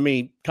correct. Let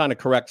me kind of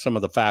correct some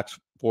of the facts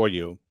for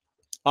you.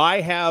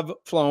 I have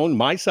flown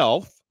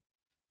myself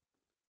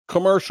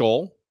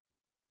commercial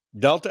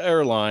Delta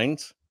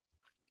Airlines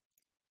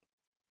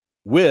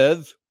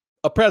with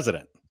a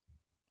president.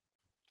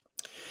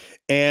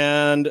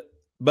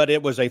 But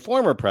it was a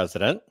former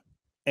president,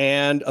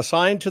 and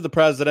assigned to the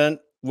president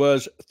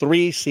was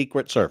 3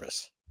 Secret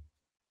Service.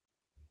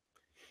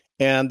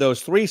 And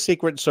those 3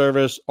 Secret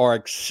Service are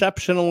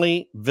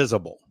exceptionally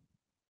visible,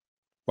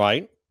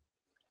 right?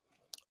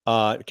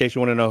 In case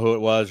you want to know who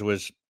it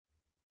was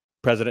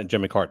President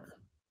Jimmy Carter.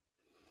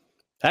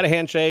 Had a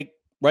handshake,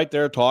 right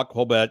there, talk,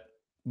 whole bit,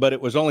 but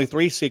it was only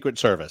 3 Secret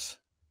Service.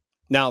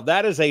 Now,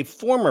 that is a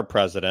former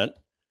president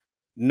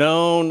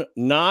known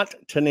not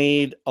to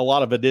need a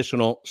lot of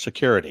additional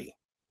security.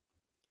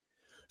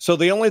 So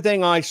the only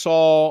thing I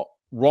saw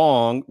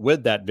wrong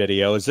with that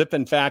video is if,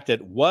 in fact,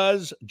 it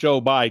was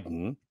Joe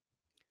Biden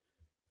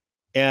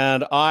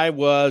and I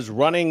was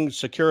running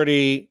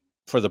security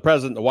for the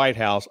president of the White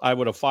House, I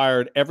would have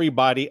fired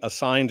everybody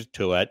assigned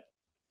to it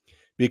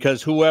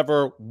because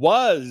whoever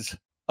was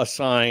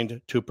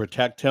assigned to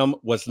protect him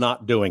was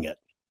not doing it.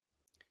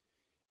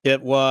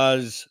 It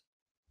was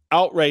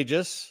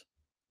outrageous,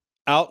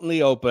 out in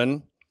the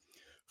open,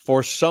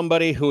 for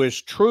somebody who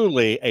is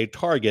truly a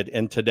target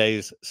in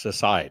today's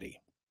society.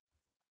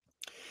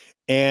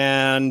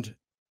 And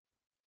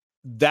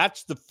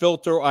that's the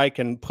filter I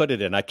can put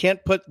it in. I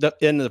can't put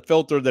in the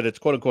filter that it's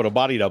quote unquote a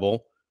body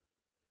double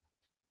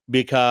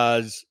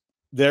because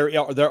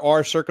there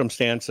are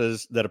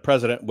circumstances that a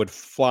president would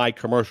fly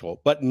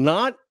commercial, but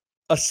not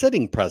a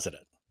sitting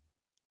president.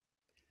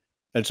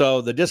 And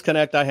so the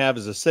disconnect I have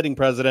is a sitting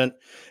president,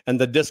 and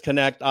the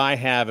disconnect I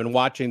have in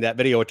watching that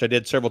video, which I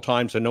did several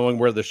times, and knowing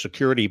where the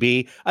security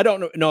be. I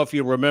don't know if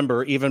you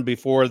remember, even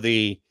before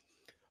even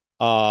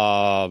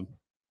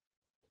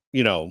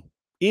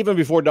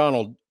before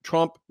Donald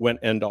Trump went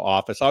into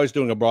office, I was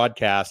doing a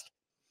broadcast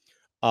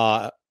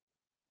out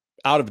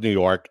of New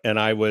York, and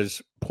I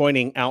was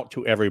pointing out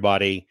to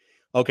everybody,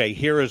 okay,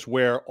 here is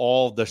where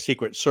all the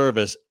Secret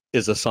Service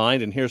is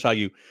assigned, and here's how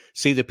you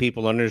see the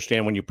people and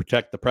understand when you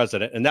protect the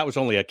president. And that was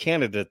only a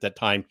candidate at that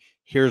time.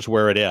 Here's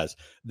where it is.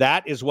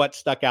 That is what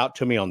stuck out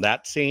to me on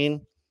that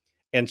scene.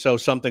 And so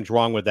something's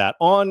wrong with that.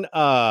 I'm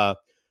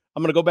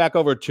going to go back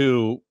over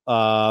to,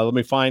 let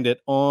me find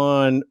it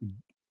on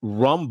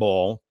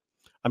Rumble.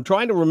 I'm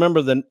trying to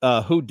remember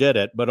who did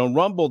it, but on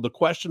Rumble, the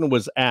question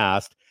was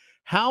asked,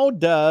 how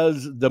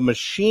does the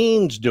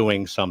machine's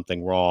doing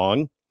something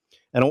wrong?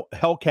 And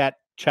Hellcat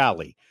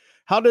Charlie.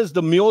 How does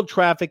the mule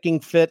trafficking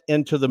fit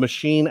into the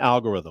machine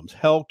algorithms?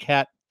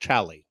 Hellcat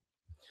Charlie.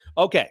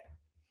 Okay.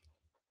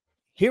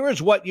 Here is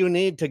what you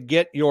need to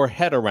get your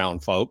head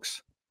around,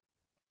 folks.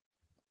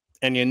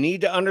 And you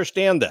need to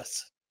understand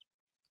this.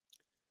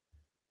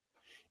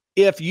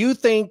 If you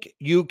think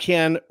you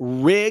can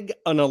rig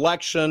an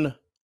election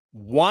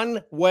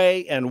one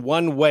way and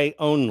one way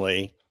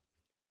only,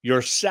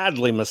 you're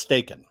sadly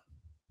mistaken.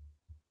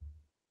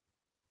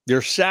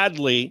 You're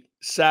sadly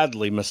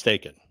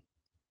mistaken.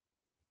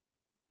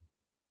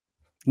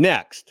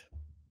 Next,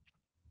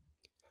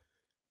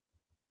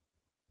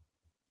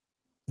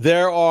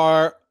 there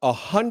are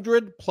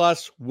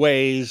 100+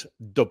 ways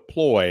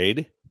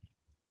deployed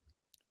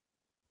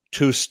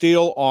to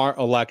steal our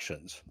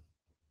elections.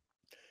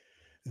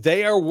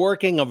 They are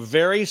working a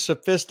very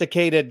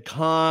sophisticated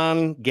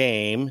con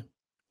game,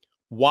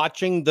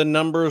 watching the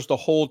numbers the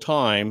whole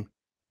time,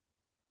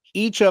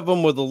 each of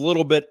them with a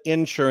little bit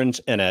insurance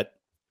in it.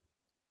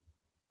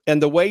 And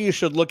the way you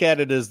should look at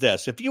it is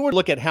this. If you were to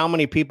look at how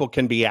many people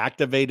can be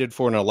activated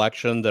for an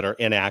election that are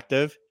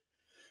inactive,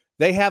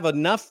 they have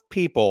enough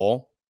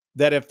people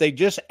that if they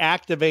just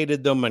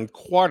activated them in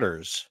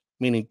quarters,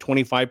 meaning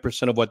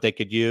 25% of what they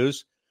could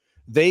use,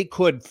 they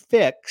could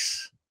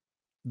fix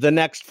the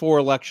next 4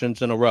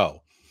 elections in a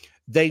row.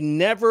 They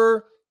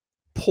never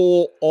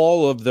pull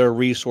all of their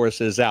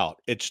resources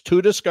out. It's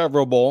too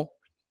discoverable.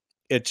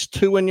 It's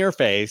too in your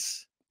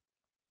face.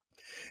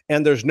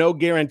 And there's no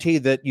guarantee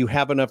that you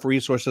have enough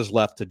resources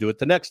left to do it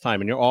the next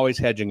time. And you're always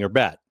hedging your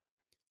bet.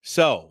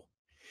 So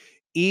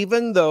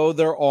even though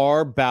there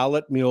are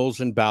ballot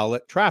mules and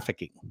ballot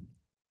trafficking,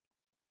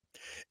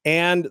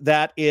 and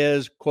that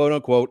is quote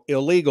unquote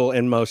illegal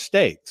in most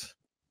states,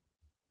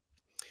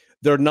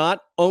 they're not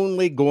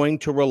only going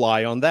to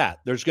rely on that.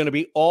 There's going to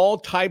be all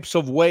types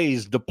of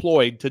ways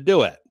deployed to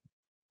do it,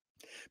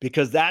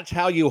 because that's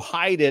how you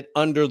hide it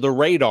under the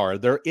radar.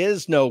 There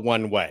is no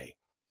one way.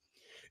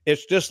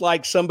 It's just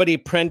like somebody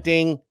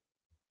printing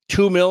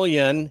 2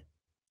 million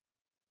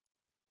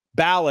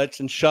ballots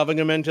and shoving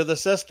them into the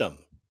system.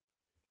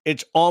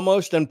 It's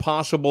almost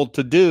impossible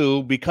to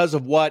do because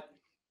of what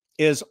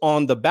is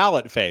on the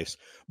ballot face.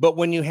 But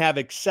when you have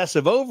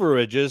excessive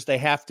overages, they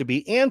have to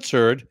be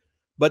answered,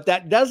 but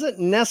that doesn't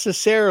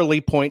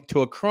necessarily point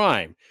to a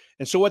crime.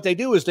 And so what they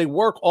do is they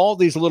work all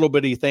these little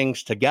bitty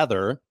things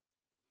together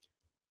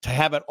to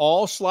have it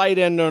all slide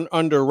in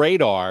under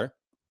radar,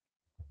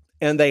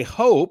 and they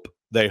hope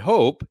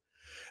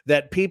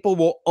that people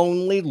will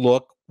only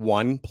look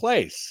one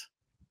place.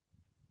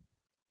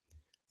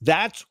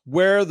 That's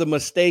where the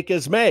mistake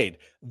is made.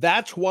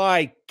 That's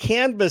why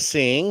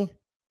canvassing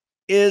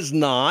is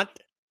not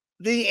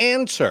the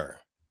answer.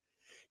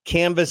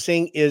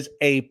 Canvassing is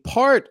a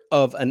part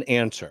of an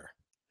answer,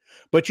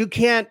 but you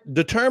can't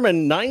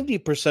determine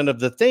 90% of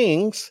the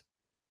things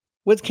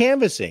with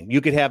canvassing.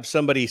 You could have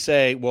somebody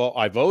say, well,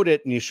 I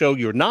voted, and you show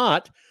you're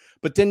not,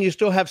 but then you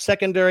still have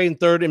secondary and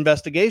third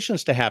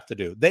investigations to have to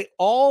do. They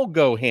all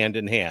go hand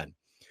in hand.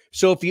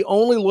 So if you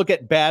only look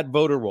at bad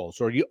voter rolls,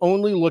 or you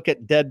only look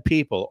at dead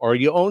people, or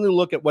you only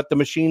look at what the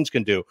machines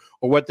can do,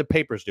 or what the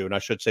papers do, and I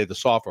should say the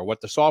software,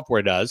 what the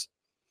software does,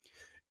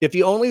 if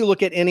you only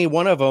look at any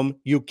one of them,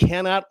 you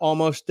cannot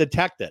almost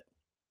detect it.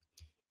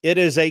 It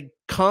is a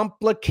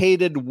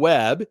complicated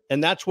web,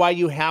 and that's why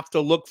you have to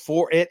look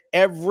for it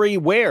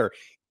everywhere,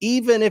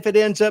 even if it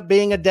ends up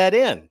being a dead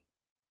end,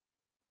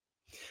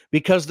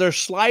 because they're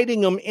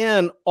sliding them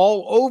in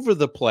all over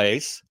the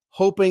place,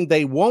 hoping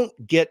they won't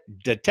get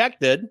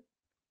detected.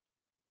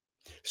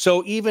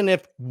 So even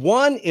if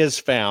one is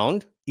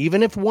found,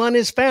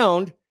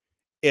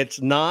 it's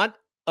not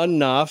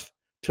enough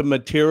to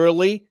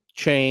materially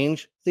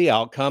change the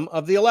outcome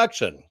of the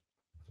election.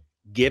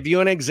 Give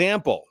you an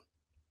example.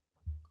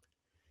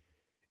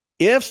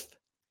 If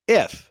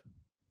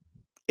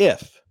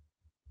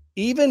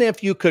even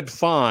if you could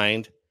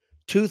find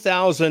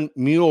 2,000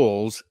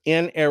 mules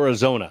in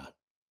Arizona,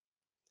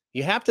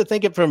 you have to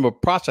think it from a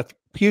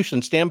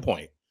prosecution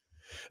standpoint.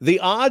 The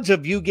odds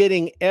of you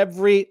getting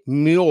every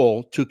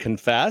mule to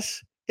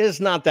confess is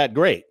not that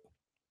great.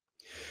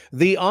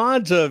 The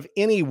odds of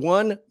any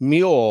one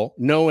mule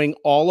knowing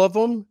all of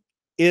them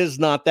is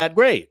not that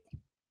great.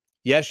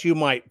 Yes, you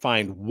might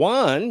find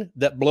one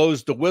that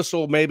blows the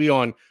whistle maybe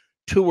on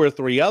 2 or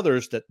 3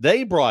 others that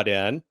they brought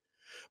in.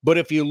 But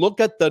if you look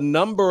at the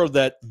number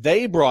that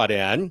they brought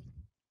in,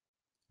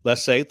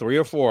 let's say 3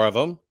 or 4 of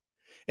them,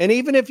 and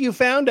even if you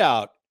found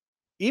out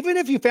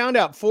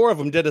 4 of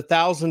them did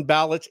 1,000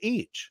 ballots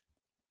each,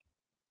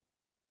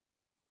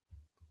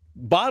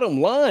 bottom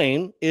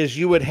line is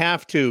you would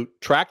have to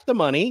track the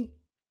money.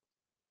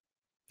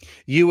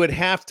 You would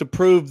have to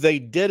prove they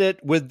did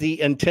it with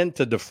the intent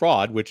to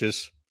defraud, which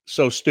is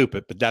so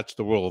stupid, but that's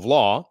the rule of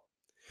law.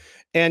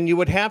 And you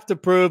would have to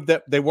prove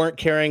that they weren't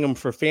carrying them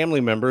for family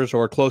members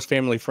or a close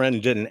family friend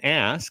who didn't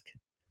ask.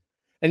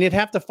 And you'd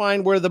have to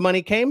find where the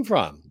money came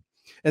from.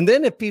 And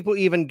then if people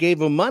even gave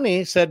them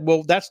money, said,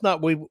 well, that's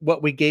not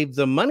what we gave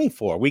them money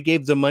for. We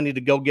gave them money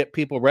to go get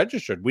people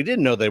registered. We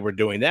didn't know they were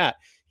doing that.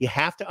 You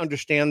have to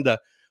understand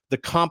the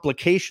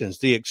complications,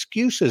 the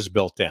excuses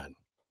built in.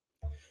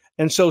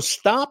 And so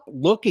stop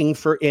looking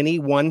for any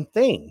one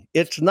thing.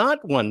 It's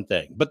not one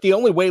thing. But the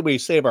only way we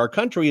save our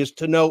country is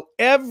to know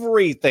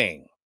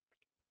everything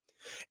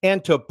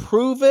and to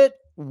prove it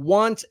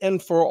once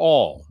and for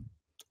all.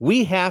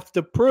 We have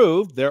to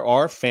prove there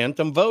are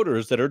phantom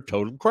voters that are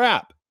total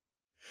crap.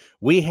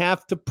 We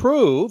have to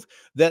prove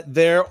that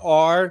there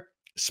are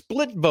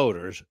split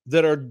voters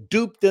that are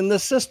duped in the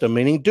system,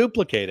 meaning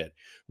duplicated.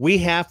 We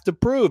have to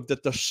prove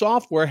that the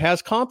software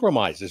has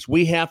compromises.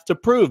 We have to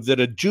prove that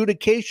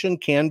adjudication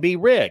can be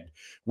rigged.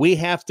 We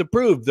have to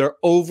prove they're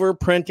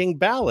overprinting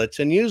ballots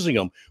and using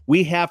them.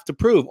 We have to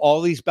prove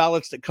all these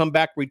ballots that come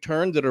back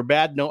returned that are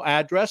bad, no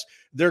address,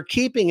 they're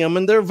keeping them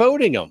and they're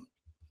voting them.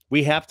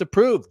 We have to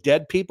prove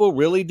dead people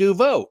really do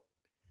vote.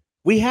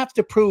 We have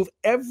to prove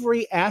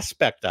every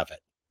aspect of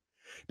it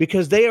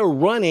because they are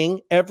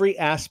running every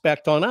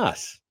aspect on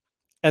us.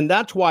 And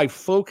that's why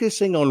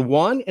focusing on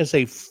one is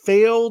a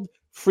failed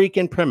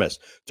freaking premise.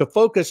 To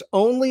focus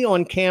only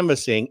on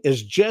canvassing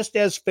is just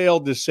as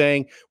failed as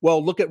saying,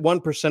 well, look at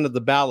 1% of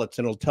the ballots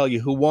and it'll tell you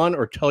who won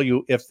or tell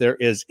you if there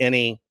is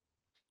any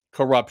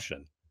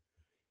corruption.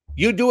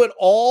 You do it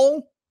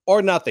all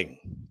or nothing.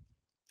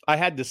 I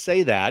had to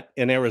say that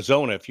in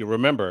Arizona, if you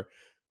remember.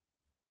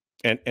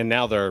 And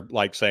now they're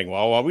like saying,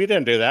 well, we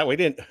didn't do that. We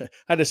didn't. I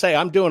had to say,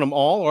 I'm doing them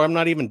all or I'm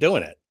not even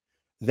doing it.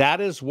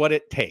 That is what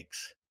it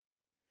takes.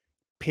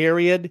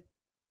 Period,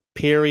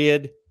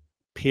 period,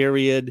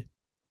 period,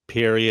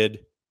 period,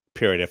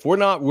 period. If we're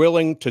not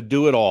willing to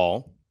do it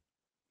all,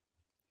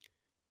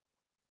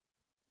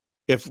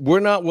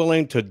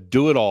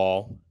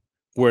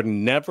 we're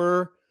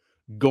never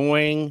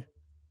going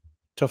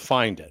to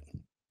find it.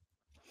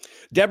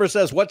 Deborah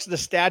says, what's the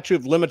statute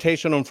of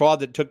limitation on fraud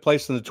that took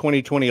place in the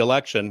 2020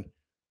 election?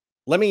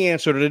 Let me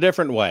answer it a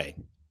different way.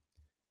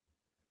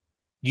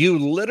 You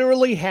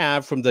literally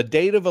have from the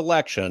date of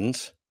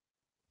elections,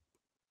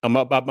 I'm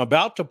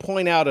about to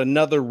point out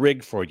another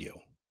rig for you.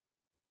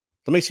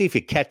 Let me see if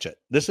you catch it.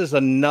 This is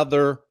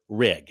another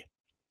rig.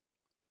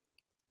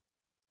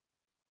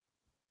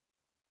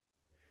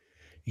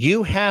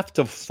 You have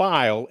to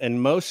file in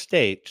most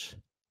states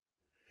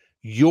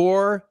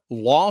your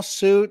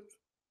lawsuit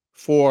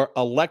for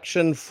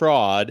election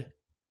fraud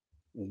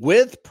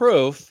with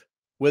proof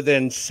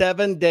within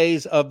 7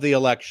 days of the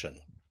election.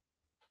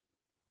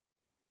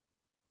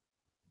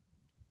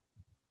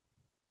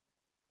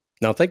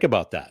 Now think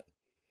about that.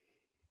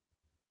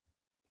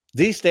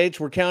 These states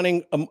were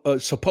counting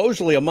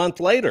supposedly a month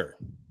later.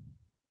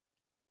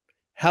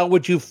 How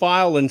would you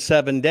file in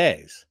 7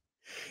 days?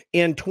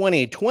 In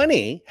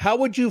 2020, how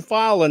would you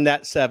file in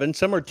that 7,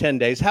 some are 10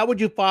 days? How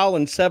would you file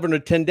in 7 or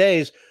 10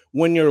 days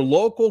when your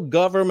local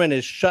government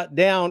is shut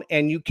down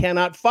and you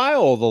cannot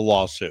file the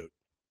lawsuit?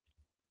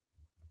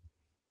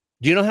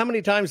 Do you know how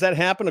many times that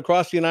happened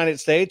across the United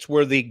States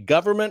where the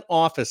government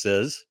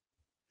offices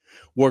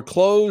were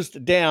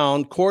closed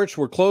down, courts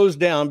were closed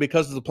down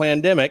because of the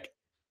pandemic,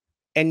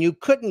 and you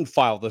couldn't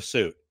file the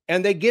suit?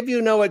 And they give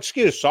you no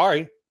excuse.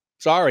 Sorry.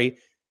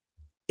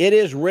 It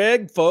is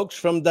rigged, folks,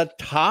 from the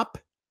top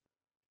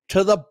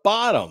to the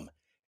bottom.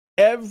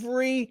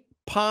 Every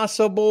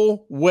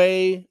possible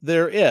way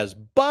there is.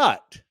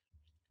 But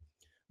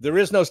there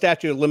is no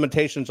statute of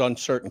limitations on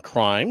certain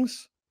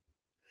crimes.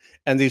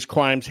 And these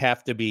crimes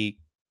have to be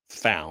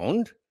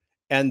found.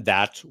 And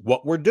that's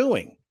what we're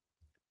doing.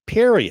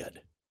 Period.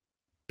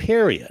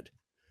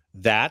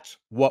 That's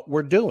what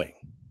we're doing.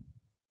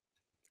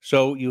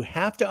 So you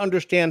have to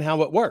understand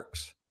how it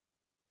works.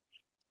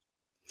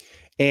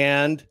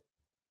 And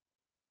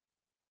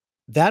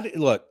that,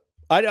 look,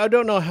 I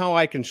don't know how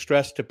I can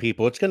stress to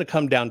people. It's going to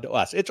come down to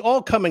us. It's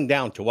all coming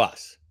down to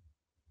us.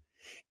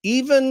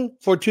 Even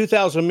for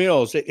 2,000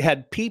 Mules, it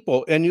had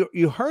people, and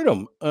you heard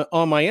him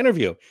on my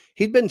interview.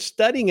 He'd been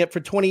studying it for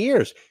 20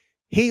 years.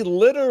 He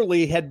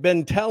literally had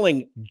been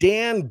telling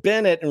Dan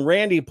Bennett and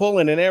Randy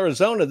Pullen in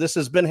Arizona, this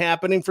has been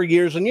happening for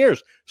years and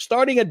years,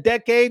 starting a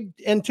decade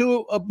and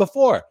two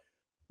before.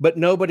 But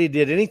nobody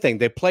did anything.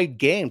 They played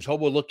games. Oh,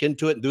 we'll look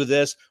into it and do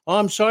this. Oh,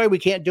 I'm sorry, we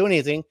can't do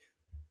anything.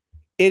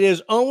 It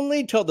is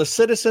only till the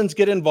citizens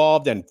get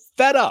involved and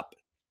fed up,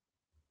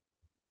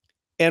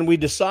 and we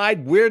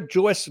decide we're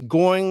just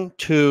going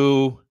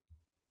to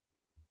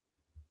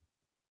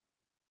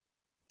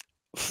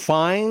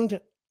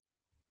find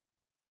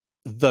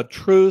the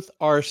truth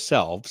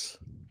ourselves,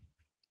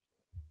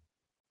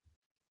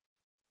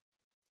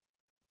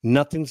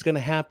 nothing's going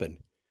to happen.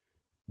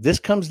 This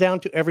comes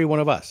down to every one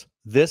of us.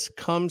 This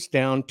comes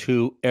down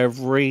to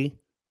every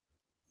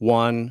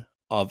one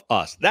of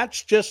us.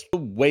 That's just the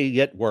way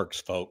it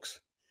works, folks.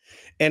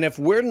 And if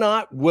we're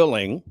not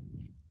willing,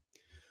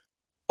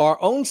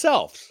 our own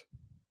selves,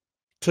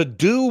 to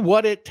do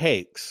what it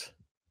takes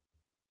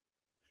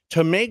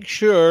to make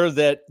sure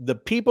that the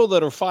people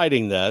that are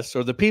fighting this,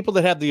 or the people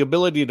that have the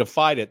ability to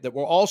fight it, that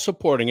we're all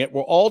supporting it,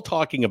 we're all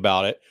talking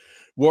about it,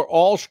 we're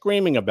all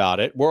screaming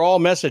about it, we're all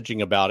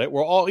messaging about it,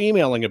 we're all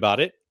emailing about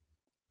it,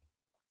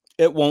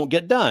 it won't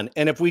get done.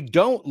 And if we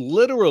don't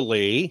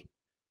literally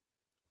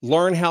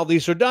learn how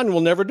these are done, we'll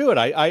never do it.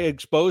 I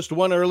exposed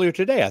one earlier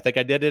today. I think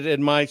I did it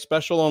in my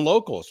special on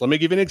locals. Let me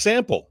give you an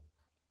example.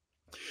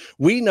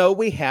 We know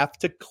we have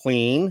to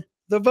clean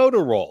the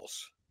voter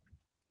rolls.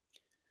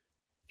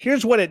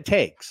 Here's what it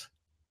takes.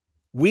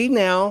 We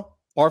now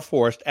are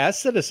forced as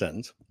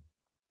citizens,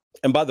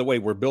 and by the way,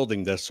 we're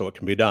building this so it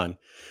can be done.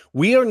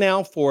 We are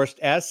now forced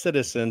as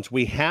citizens,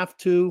 we have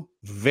to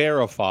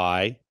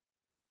verify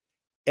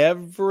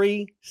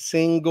every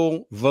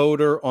single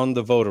voter on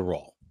the voter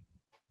roll.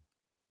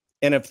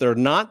 And if they're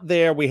not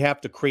there, we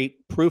have to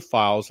create proof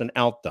files and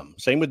out them.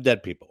 Same with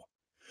dead people.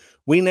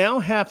 We now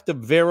have to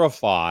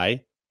verify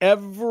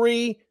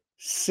every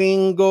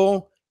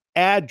single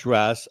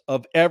address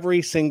of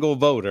every single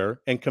voter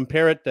and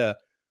compare it to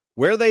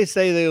where they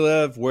say they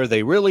live, where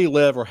they really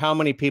live, or how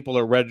many people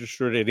are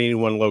registered at any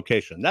one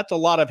location. That's a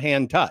lot of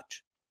hand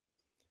touch.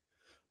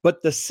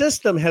 But the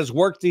system has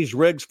worked these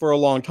rigs for a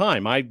long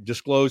time. I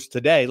disclosed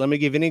today. Let me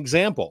give you an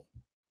example.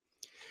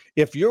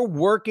 If you're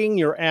working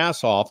your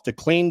ass off to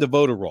clean the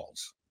voter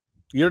rolls,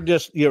 you're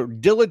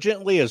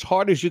diligently as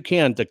hard as you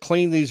can to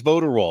clean these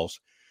voter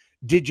rolls.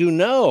 Did you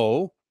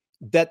know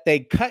that they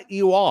cut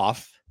you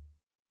off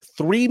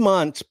 3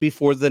 months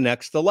before the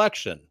next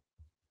election?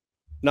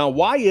 Now,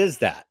 why is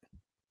that?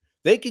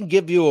 They can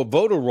give you a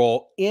voter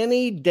roll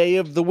any day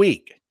of the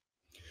week.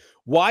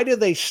 Why do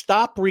they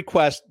stop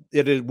requests?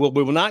 We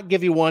will not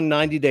give you one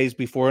 90 days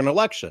before an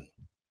election.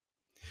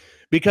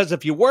 Because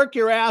if you work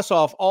your ass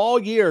off all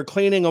year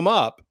cleaning them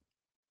up,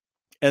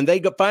 and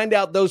they find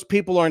out those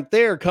people aren't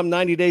there come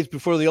 90 days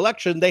before the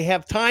election, they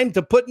have time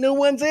to put new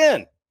ones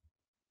in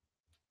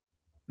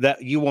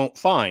that you won't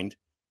find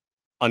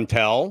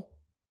until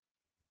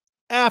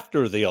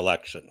after the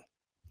election.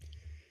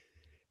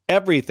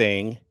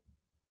 Everything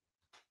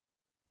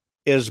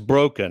is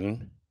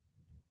broken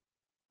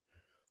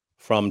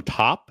from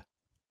top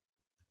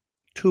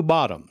to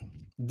bottom.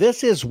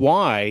 This is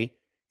why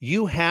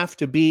you have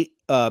to be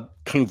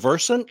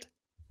conversant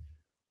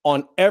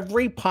on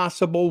every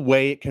possible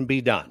way it can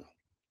be done.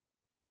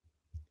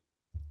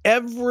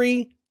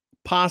 Every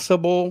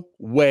possible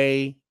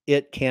way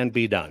it can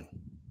be done.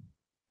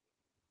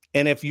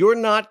 And if you're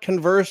not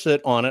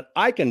conversant on it,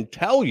 I can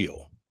tell you,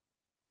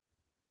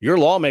 your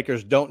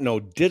lawmakers don't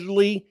know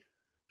diddly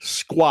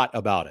squat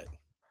about it.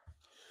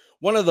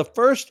 One of the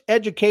first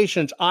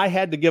educations I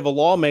had to give a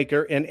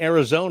lawmaker in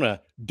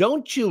Arizona,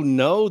 don't you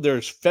know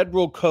there's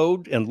federal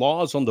code and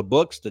laws on the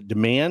books that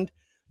demand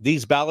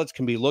these ballots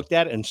can be looked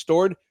at and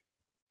stored?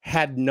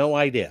 Had no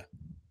idea.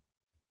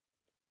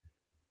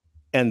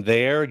 And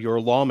they're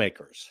your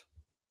lawmakers.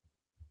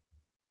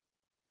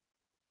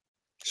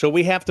 So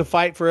we have to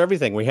fight for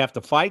everything. We have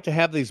to fight to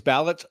have these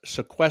ballots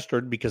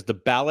sequestered because the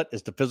ballot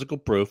is the physical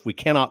proof. We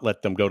cannot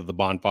let them go to the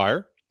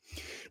bonfire.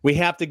 We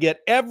have to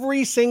get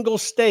every single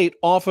state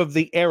off of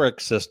the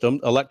ERIC system,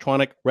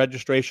 Electronic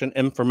Registration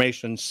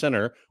Information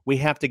Center. We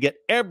have to get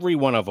every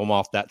one of them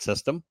off that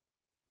system.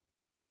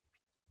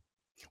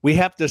 We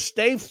have to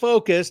stay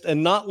focused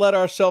and not let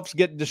ourselves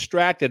get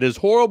distracted. As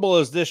horrible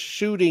as this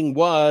shooting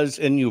was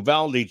in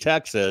Uvalde,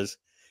 Texas,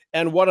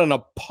 and what an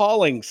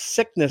appalling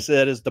sickness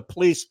it is, the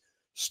police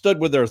stood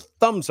with their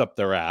thumbs up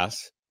their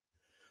ass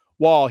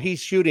while he's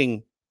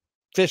shooting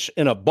fish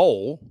in a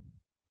bowl.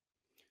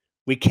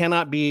 We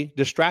cannot be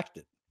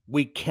distracted.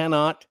 We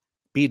cannot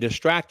be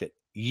distracted.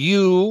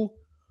 You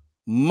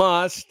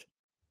must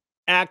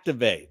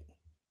activate.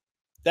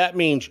 That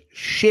means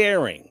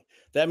sharing.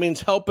 That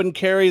means helping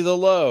carry the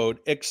load,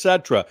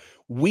 etc.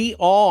 We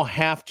all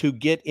have to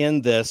get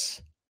in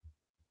this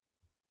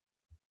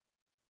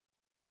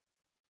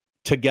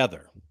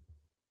together.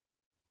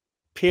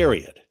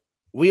 Period.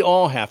 We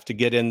all have to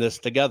get in this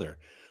together.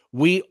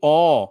 We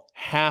all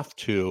have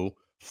to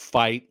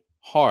fight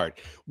hard.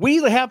 We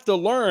have to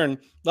learn,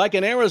 like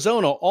in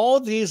Arizona, all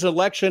of these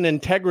election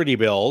integrity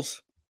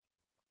bills,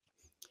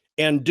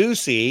 and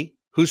Ducey,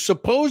 who's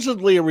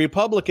supposedly a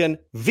Republican,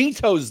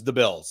 vetoes the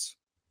bills.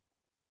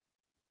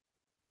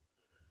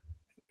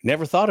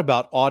 Never thought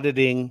about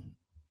auditing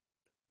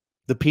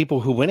the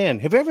people who went in.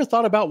 Have you ever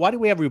thought about why do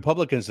we have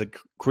Republicans that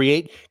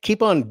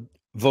keep on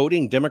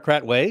voting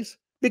Democrat ways?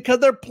 Because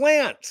they're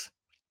plants.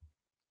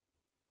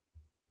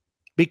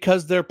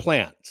 Because they're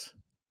plants.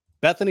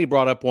 Bethany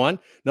brought up one.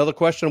 Another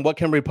question, what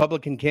can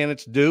Republican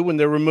candidates do when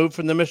they're removed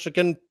from the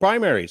Michigan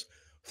primaries?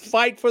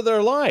 Fight for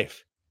their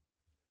life.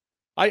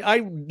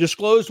 I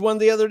disclosed one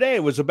the other day.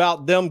 It was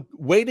about them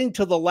waiting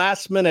till the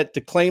last minute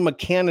to claim a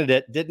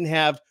candidate didn't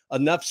have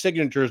enough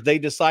signatures. They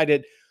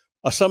decided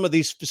some of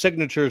these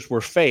signatures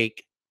were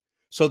fake,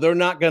 so they're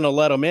not going to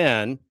let them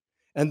in.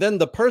 And then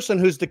the person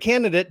who's the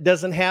candidate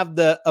doesn't have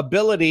the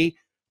ability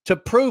to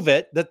prove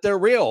it that they're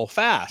real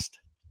fast.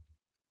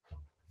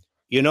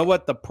 You know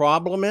what the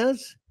problem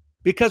is?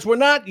 Because we're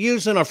not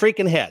using our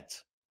freaking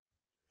heads.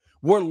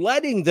 We're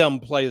letting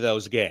them play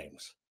those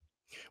games.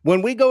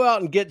 When we go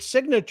out and get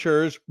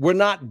signatures, we're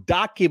not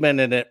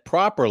documenting it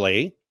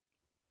properly.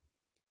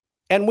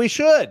 And we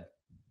should.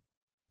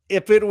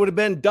 If it would have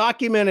been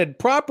documented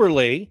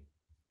properly,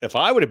 if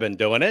I would have been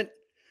doing it,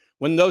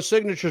 when those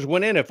signatures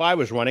went in, if I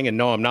was running, and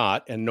no, I'm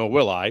not, and nor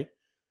will I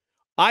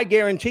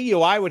guarantee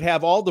you I would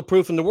have all the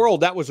proof in the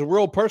world that was a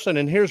real person,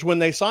 and here's when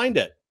they signed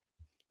it.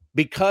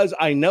 Because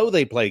I know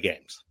they play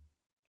games.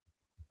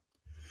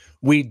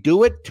 We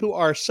do it to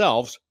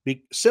ourselves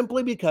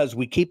simply because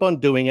we keep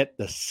on doing it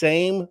the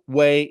same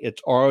way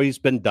it's always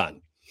been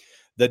done.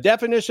 The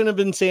definition of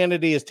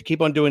insanity is to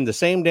keep on doing the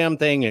same damn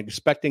thing and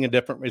expecting a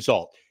different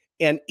result.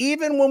 And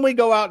even when we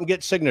go out and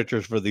get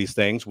signatures for these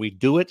things, we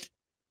do it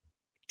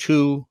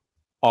to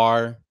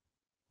ourselves.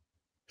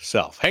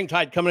 Hang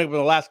tight. Coming up with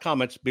the last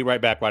comments. Be right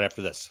back right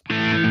after this.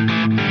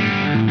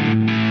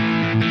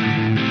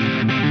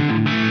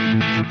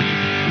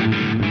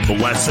 The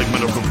last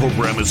segment of the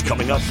program is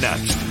coming up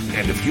next.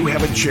 And if you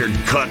haven't shared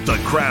Cut the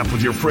Crap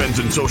with your friends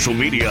in social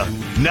media,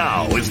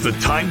 now is the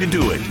time to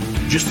do it.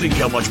 Just think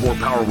how much more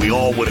power we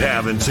all would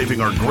have in saving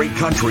our great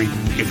country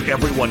if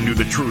everyone knew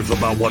the truth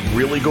about what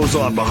really goes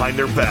on behind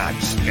their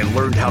backs and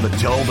learned how to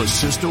tell the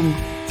system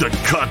to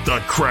cut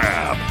the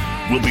crap.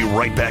 We'll be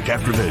right back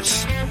after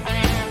this.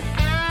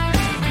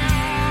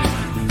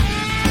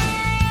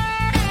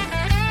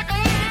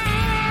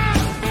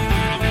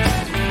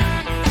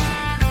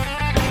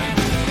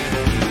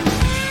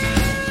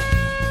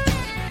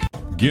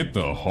 Get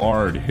the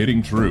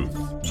hard-hitting truth.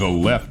 The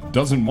left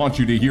doesn't want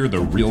you to hear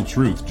the real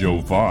truth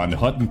Jovan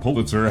Hutton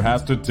Pulitzer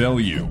has to tell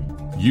you.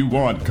 You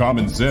want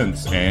common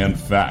sense and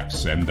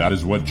facts, and that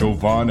is what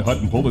Jovan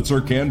Hutton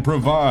Pulitzer can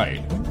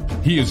provide.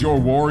 He is your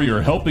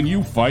warrior helping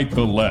you fight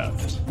the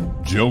left.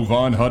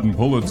 Jovan Hutton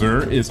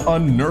Pulitzer is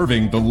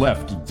unnerving the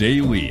left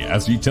daily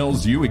as he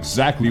tells you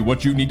exactly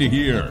what you need to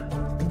hear.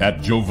 At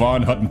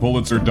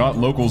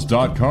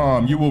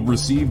JovanHuttonPulitzer.locals.com, you will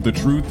receive the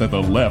truth that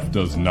the left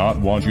does not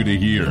want you to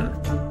hear.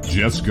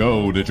 Just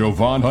go to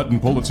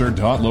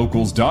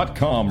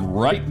JovanHuttonPulitzer.locals.com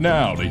right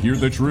now to hear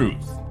the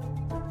truth.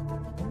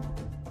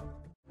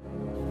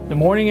 The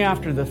morning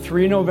after the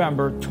 3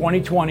 November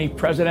 2020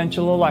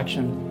 presidential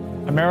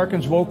election,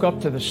 Americans woke up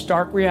to the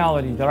stark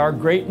reality that our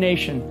great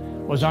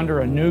nation was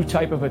under a new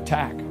type of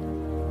attack.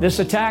 This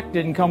attack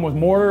didn't come with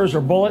mortars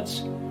or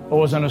bullets, but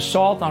was an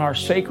assault on our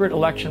sacred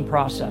election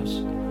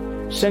process.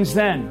 Since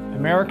then,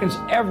 Americans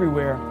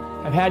everywhere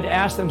have had to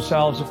ask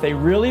themselves if they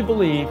really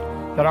believe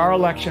that our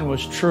election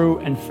was true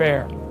and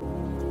fair.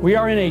 We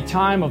are in a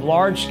time of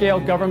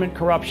large-scale government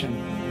corruption,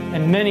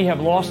 and many have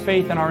lost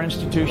faith in our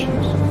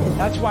institutions.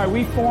 That's why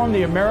we formed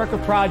the America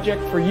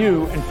Project for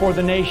you and for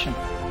the nation.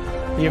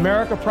 The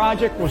America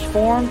Project was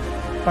formed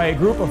by a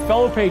group of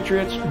fellow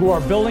patriots who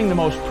are building the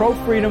most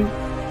pro-freedom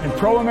and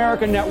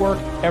pro-America network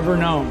ever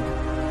known.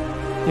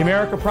 The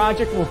America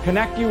Project will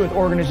connect you with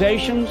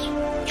organizations,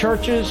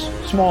 churches,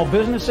 small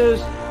businesses,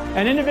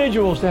 and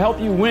individuals to help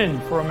you win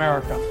for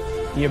America.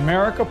 The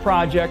America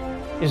Project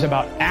is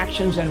about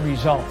actions and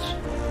results.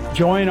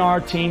 Join our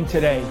team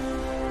today.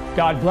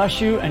 God bless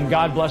you, and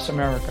God bless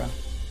America.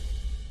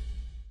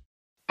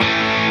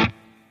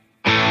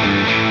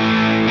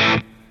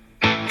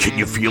 Can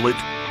you feel it?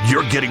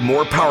 You're getting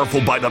more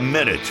powerful by the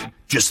minute.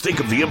 Just think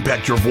of the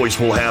impact your voice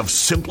will have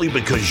simply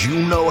because you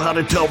know how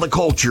to tell the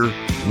culture,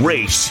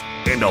 race,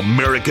 and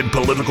American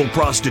political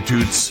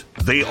prostitutes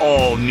they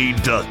all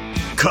need to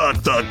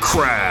cut the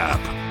crap.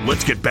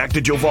 Let's get back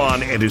to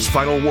Jovan and his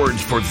final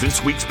words for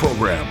this week's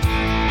program.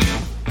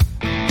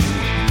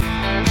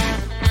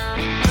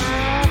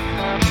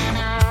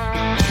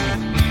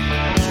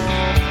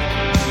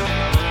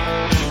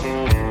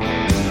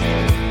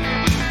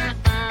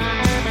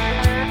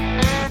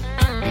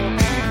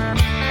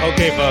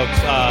 Okay,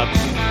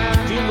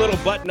 folks, two little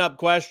button-up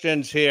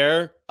questions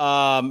here.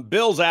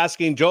 Bill's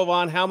asking,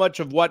 Jovan, how much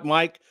of what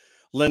Mike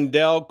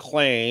Lindell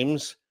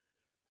claims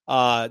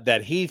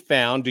that he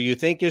found do you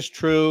think is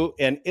true,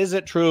 and is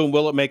it true, and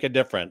will it make a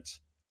difference?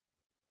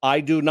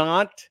 I do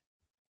not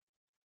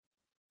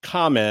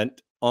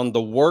comment on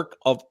the work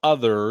of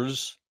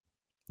others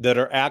that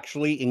are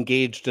actually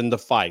engaged in the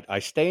fight. I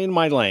stay in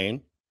my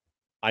lane.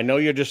 I know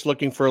you're just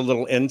looking for a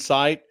little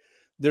insight.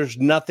 There's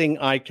nothing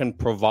I can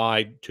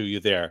provide to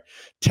you there.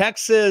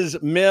 Texas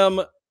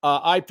Mim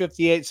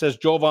I-58 says,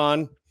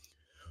 Jovan,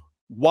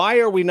 why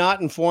are we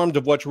not informed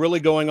of what's really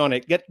going on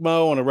at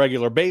Gitmo on a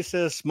regular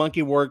basis?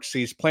 MonkeyWorks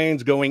sees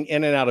planes going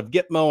in and out of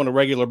Gitmo on a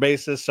regular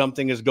basis.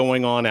 Something is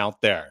going on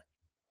out there.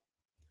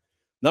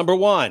 Number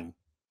one.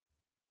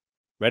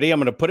 Ready? I'm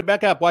going to put it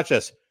back up. Watch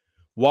this.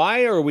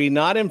 Why are we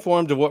not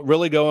informed of what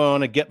really going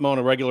on at Gitmo on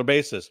a regular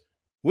basis?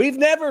 We've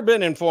never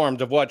been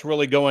informed of what's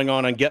really going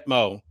on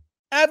Gitmo.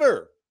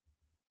 Ever.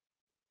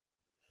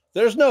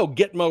 There's no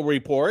Gitmo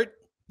report.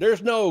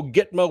 There's no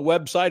Gitmo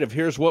website of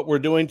here's what we're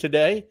doing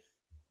today.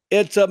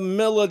 It's a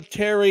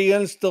military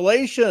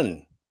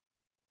installation.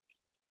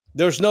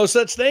 There's no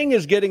such thing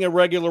as getting a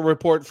regular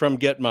report from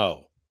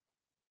Gitmo.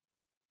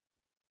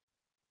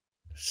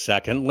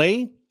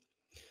 Secondly,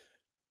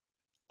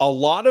 a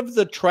lot of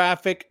the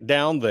traffic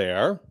down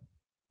there,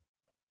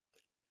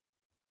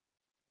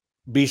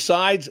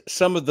 besides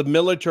some of the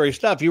military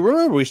stuff, you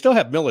remember we still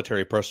have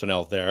military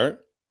personnel there.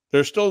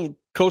 There's still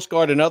Coast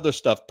Guard and other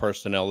stuff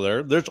personnel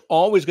there. There's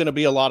always going to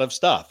be a lot of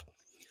stuff.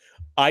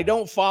 I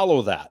don't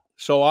follow that.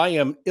 So I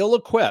am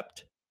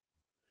ill-equipped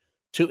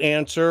to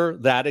answer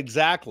that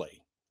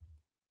exactly.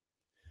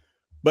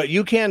 But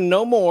you can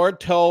no more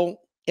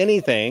tell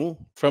anything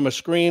from a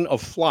screen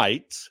of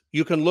flights.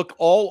 You can look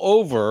all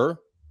over,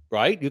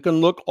 right? You can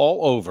look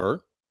all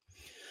over.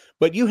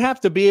 But you have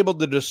to be able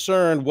to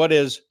discern what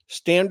is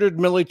standard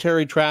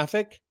military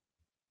traffic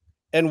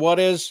and what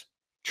is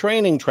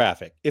training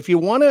traffic. If you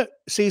want to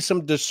see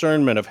some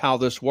discernment of how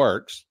this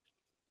works,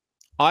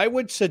 I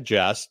would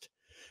suggest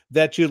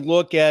that you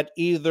look at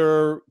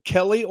either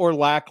Kelly or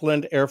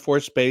Lackland Air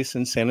Force Base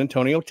in San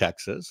Antonio,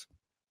 Texas,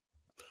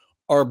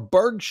 or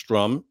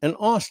Bergstrom in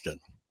Austin.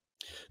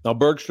 Now,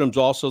 Bergstrom's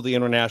also the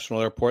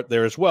international airport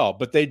there as well,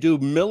 but they do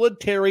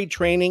military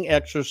training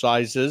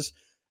exercises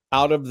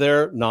out of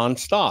there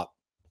nonstop.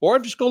 Or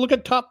just go look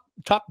at Top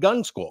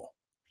Gun School.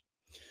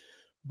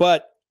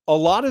 But a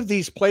lot of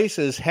these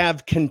places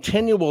have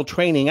continual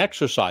training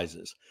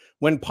exercises.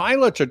 When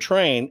pilots are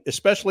trained,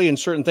 especially in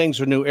certain things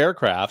with new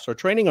aircrafts or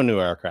training on new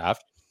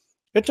aircraft,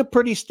 it's a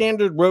pretty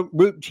standard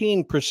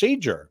routine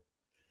procedure.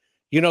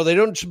 You know, they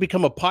don't just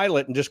become a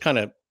pilot and just kind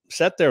of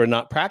sit there and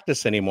not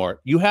practice anymore.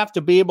 You have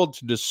to be able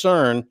to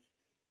discern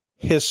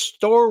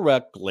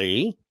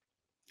historically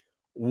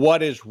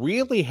what is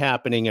really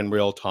happening in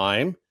real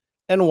time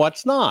and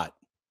what's not.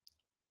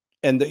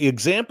 And the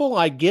example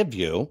I give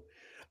you,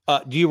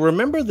 do you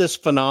remember this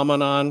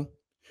phenomenon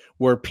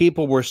where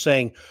people were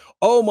saying,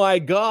 oh my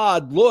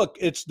God, look,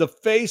 it's the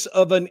face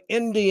of an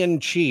Indian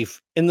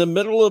chief in the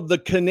middle of the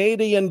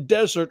Canadian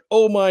desert.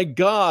 Oh my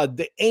God,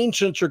 the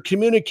ancients are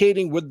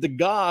communicating with the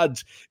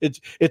gods.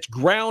 It's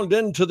ground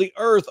into the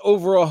earth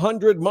over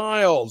 100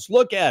 miles.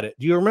 Look at it.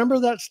 Do you remember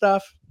that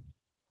stuff?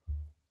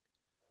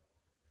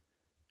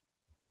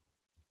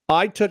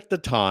 I took the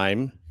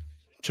time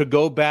to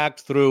go back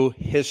through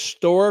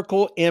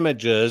historical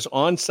images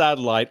on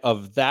satellite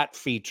of that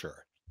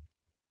feature.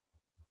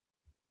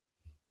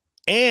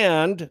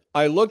 And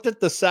I looked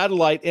at the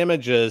satellite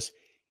images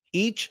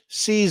each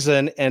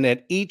season and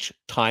at each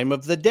time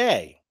of the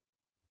day.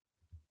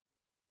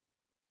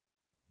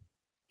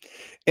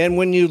 And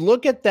when you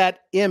look at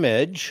that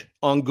image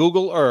on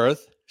Google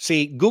Earth,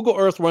 see, Google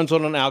Earth runs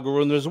on an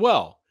algorithm as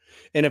well.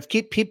 And if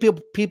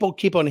people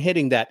keep on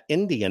hitting that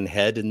Indian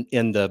head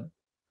in the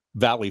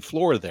valley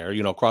floor there,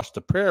 you know, across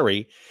the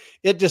prairie,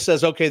 it just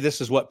says, okay,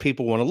 this is what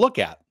people want to look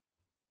at.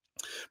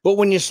 But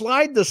when you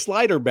slide the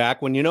slider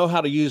back, when you know how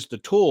to use the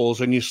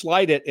tools and you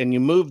slide it and you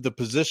move the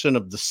position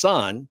of the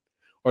sun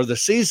or the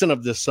season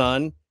of the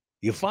sun,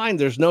 you find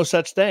there's no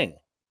such thing.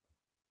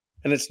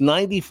 And it's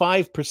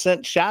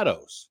 95%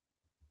 shadows.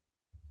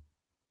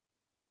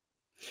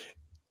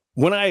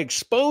 When I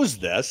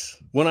exposed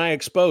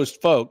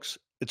folks,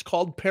 it's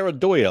called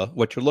pareidolia,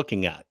 what you're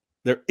looking at.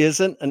 There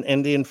isn't an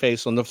Indian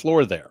face on the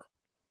floor there,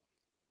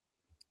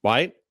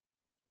 right?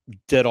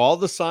 did all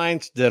the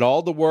science, did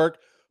all the work,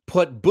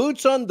 put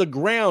boots on the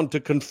ground to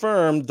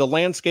confirm the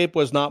landscape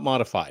was not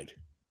modified.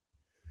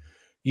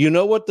 You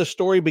know what the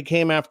story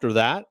became after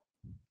that?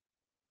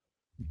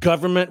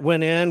 Government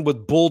went in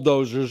with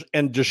bulldozers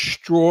and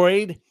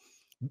destroyed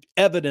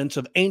evidence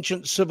of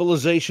ancient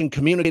civilization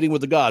communicating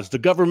with the gods. The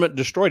government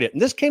destroyed it.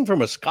 And this came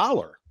from a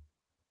scholar.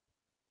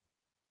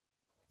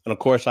 And of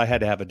course, I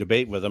had to have a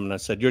debate with him. And I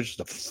said, you're just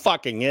a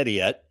fucking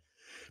idiot.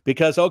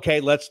 Because,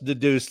 okay, let's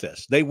deduce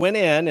this. They went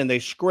in and they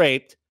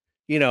scraped,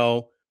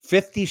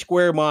 50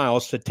 square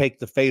miles to take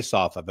the face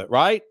off of it,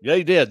 right?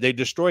 They did. They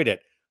destroyed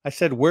it. I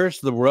said, where's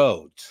the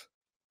roads?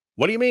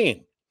 What do you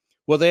mean?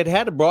 Well, they'd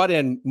had to brought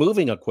in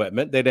moving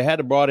equipment. They'd had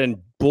to brought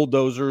in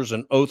bulldozers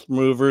and oath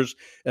movers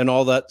and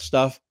all that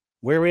stuff.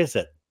 Where is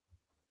it?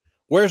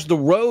 Where's the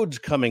roads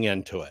coming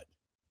into it?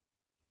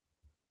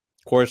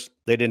 Of course,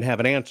 they didn't have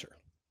an answer.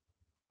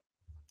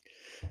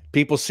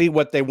 People see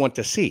what they want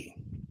to see.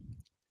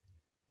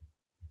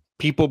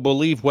 People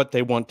believe what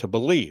they want to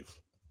believe.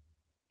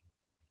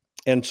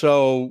 And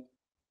so,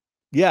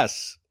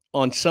 yes,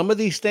 on some of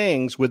these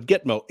things with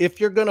Gitmo, if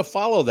you're going to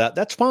follow that,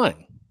 that's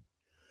fine.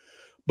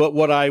 But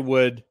what I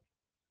would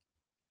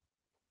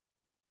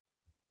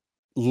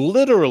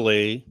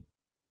literally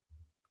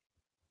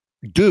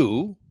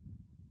do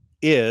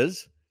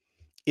is,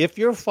 if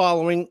you're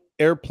following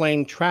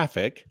airplane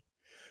traffic,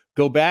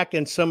 go back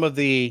in some of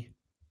the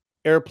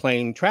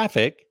airplane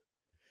traffic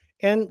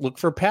and look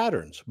for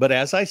patterns. But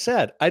as I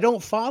said, I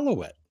don't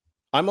follow it.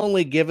 I'm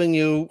only giving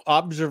you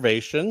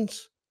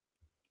observations,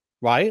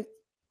 right?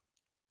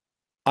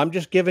 I'm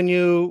just giving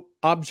you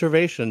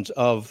observations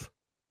of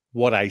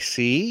what I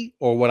see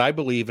or what I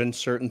believe in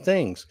certain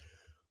things.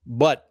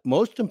 But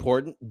most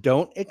important,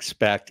 don't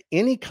expect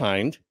any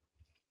kind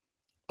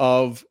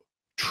of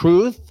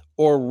truth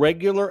or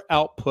regular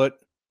output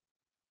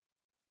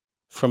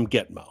from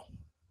Gitmo,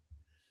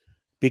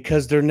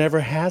 because there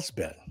never has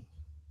been.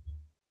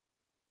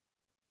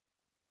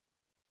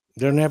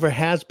 There never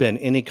has been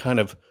any kind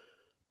of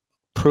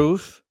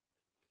proof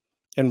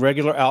and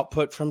regular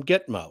output from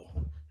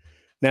Gitmo.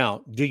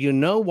 Now, do you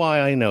know why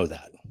I know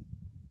that?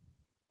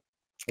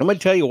 I'm going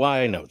to tell you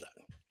why I know that.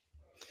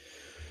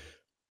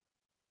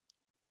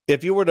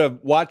 If you were to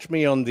watch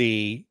me on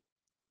the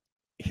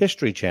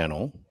History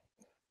Channel,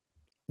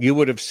 you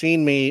would have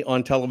seen me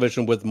on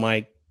television with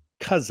my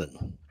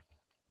cousin.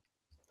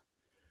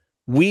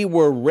 We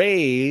were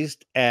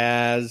raised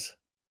as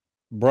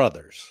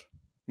brothers.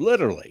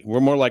 Literally, we're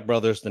more like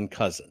brothers than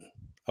cousin.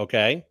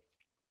 Okay?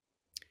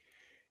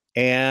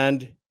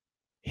 And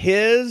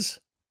his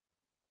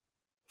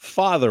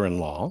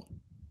father-in-law,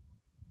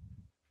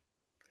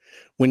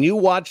 when you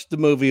watch the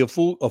movie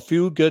A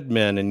Few Good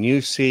Men and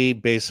you see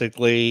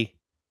basically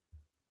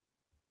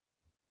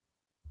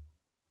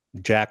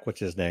Jack, what's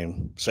his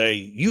name, say,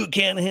 you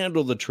can't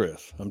handle the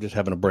truth. I'm just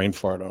having a brain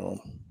fart on him.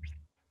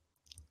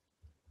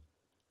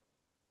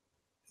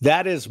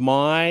 That is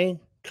my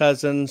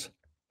cousin's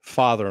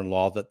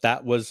father-in-law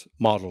that was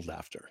modeled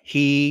after.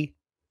 He,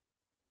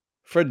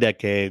 for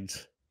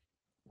decades,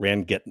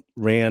 ran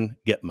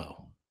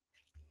Gitmo.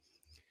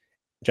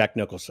 Jack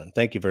Nicholson.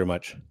 Thank you very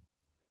much.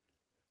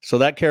 So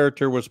that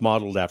character was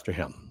modeled after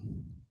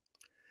him.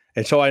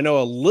 And so I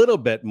know a little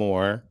bit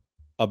more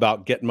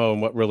about Gitmo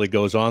and what really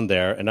goes on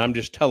there. And I'm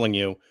just telling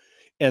you,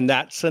 in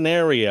that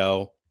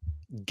scenario,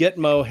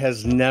 Gitmo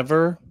has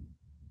never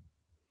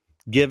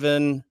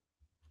given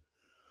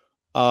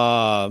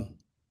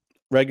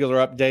regular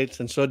updates.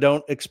 And so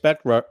don't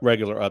expect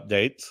regular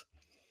updates.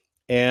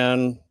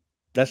 And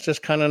that's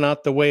just kind of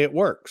not the way it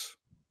works.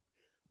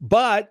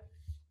 But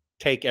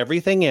take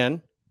everything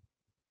in,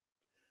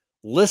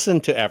 listen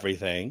to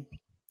everything,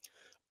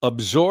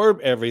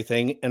 absorb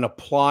everything, and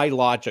apply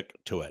logic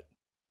to it.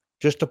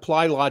 Just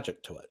apply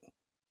logic to it.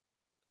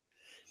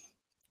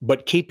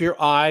 But keep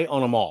your eye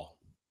on them all.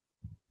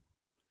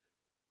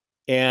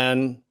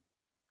 And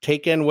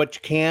take in what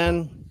you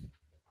can,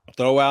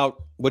 throw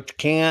out what you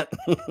can't.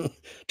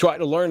 Try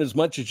to learn as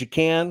much as you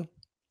can.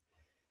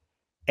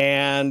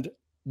 And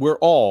we're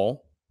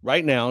all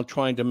right now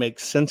trying to make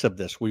sense of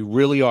this. We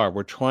really are.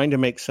 We're trying to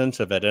make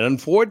sense of it. And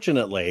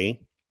unfortunately,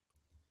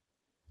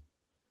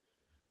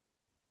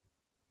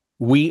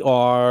 we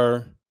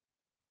are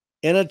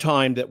in a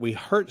time that we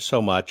hurt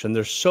so much, and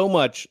there's so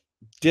much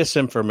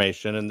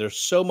disinformation, and there's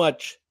so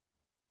much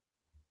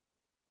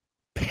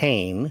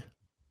pain.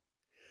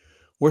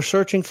 We're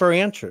searching for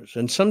answers.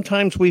 And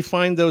sometimes we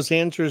find those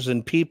answers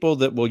in people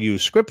that will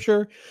use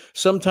scripture.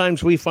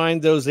 Sometimes we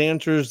find those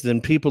answers in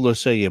people who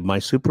say, my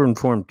super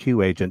informed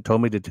Q agent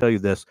told me to tell you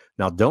this.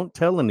 Now, don't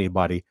tell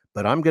anybody,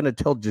 but I'm going to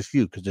tell just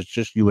you, because it's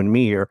just you and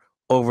me here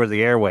over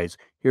the airways.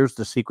 Here's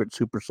the secret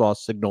super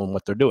sauce signal and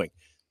what they're doing.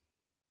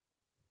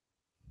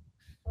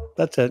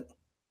 That's it.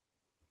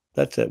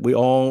 That's it. We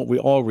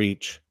all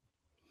reach.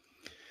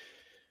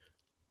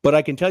 But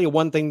I can tell you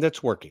one thing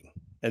that's working,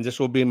 and this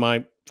will be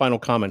my final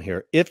comment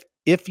here.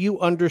 If you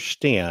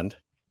understand,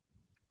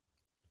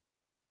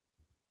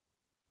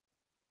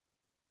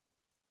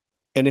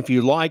 and if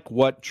you like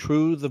what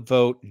True the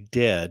Vote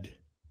did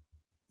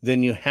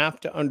then you have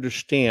to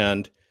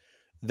understand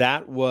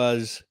that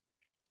was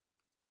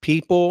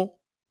people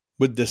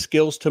with the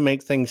skills to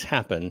make things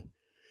happen,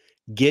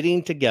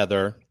 getting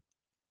together,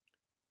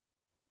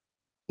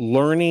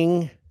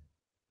 learning,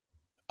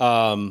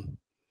 getting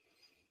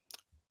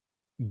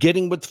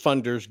with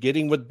funders,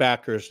 getting with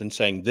backers and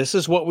saying, this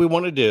is what we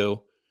want to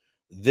do.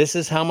 This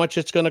is how much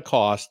it's going to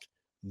cost.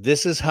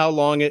 This is how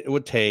long it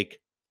would take.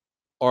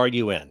 Are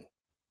you in?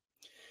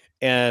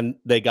 And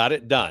they got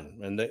it done.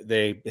 And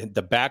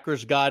the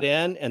backers got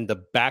in and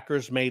the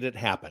backers made it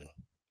happen.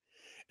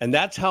 And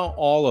that's how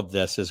all of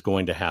this is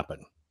going to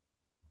happen.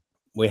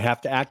 We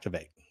have to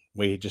activate.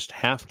 We just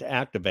have to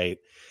activate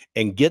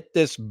and get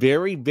this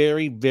very,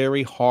 very,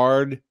 very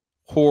hard,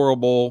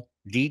 horrible,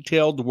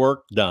 detailed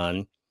work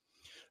done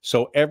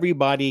so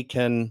everybody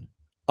can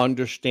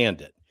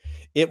understand it.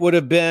 It would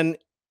have been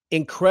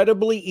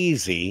incredibly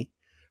easy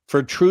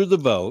for True the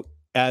Vote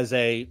as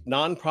a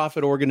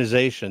nonprofit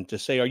organization to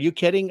say, are you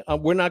kidding?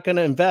 We're not going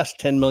to invest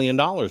 $10 million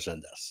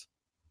in this.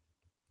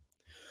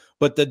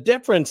 But the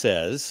difference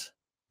is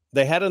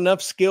they had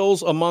enough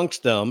skills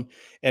amongst them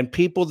and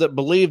people that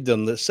believed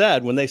them that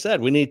said, when they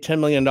said, we need $10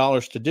 million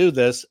to do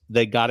this,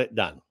 they got it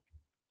done.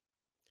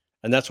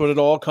 And that's what it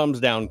all comes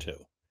down to.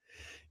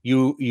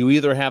 You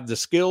either have the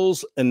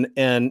skills and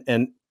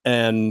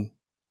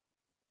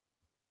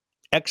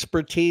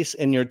expertise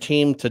in your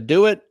team to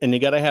do it, and you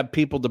got to have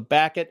people to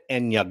back it,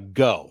 and you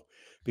go.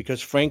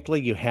 Because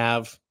frankly,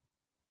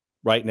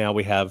 right now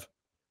we have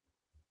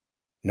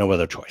no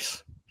other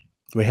choice.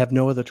 We have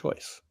no other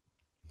choice.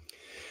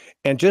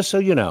 And just so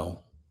you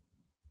know,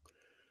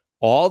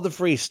 all the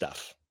free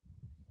stuff,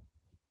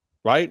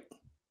 right?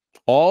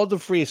 All the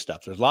free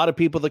stuff. There's a lot of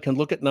people that can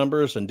look at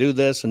numbers and do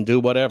this and do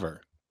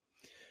whatever.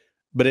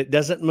 But it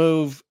doesn't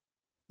move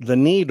the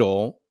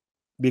needle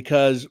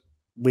because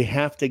we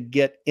have to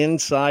get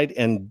inside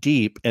and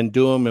deep and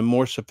do them in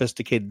more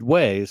sophisticated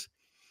ways.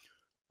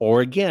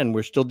 Or again,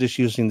 we're still just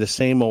using the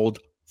same old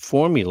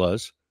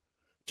formulas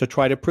to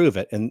try to prove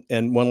it.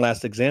 And one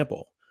last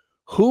example.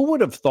 Who would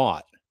have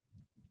thought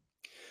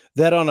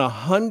that on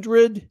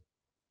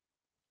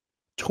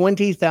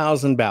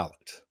 120,000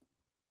 ballots,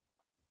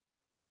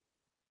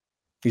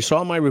 you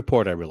saw my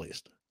report I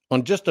released,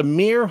 on just a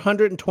mere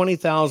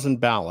 120,000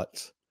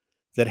 ballots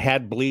that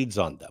had bleeds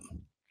on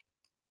them,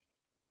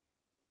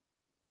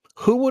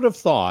 who would have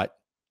thought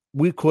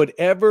we could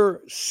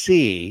ever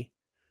see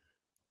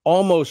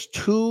almost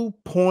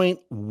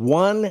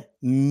 2.1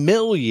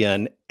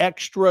 million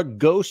extra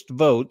ghost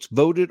votes,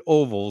 voted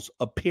ovals,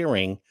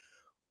 appearing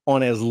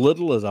on as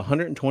little as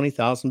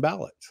 120,000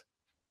 ballots?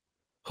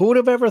 Who would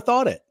have ever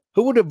thought it?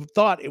 Who would have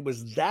thought it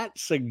was that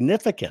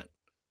significant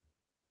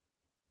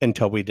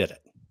until we did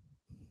it?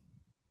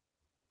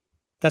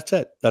 That's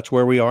it. That's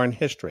where we are in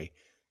history.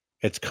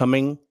 It's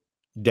coming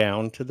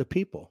down to the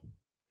people.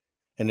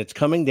 And it's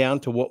coming down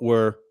to what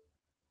we're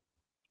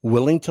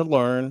willing to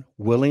learn,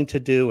 willing to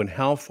do, and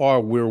how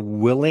far we're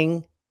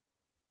willing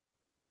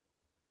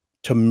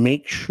to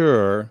make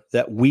sure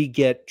that we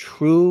get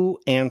true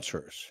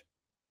answers.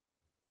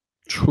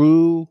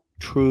 True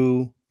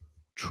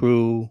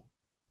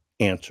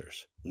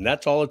answers. And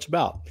that's all it's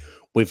about.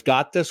 We've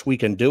got this. We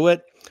can do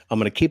it. I'm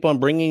going to keep on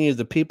bringing you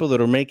the people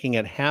that are making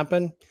it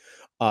happen.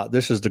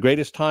 This is the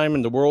greatest time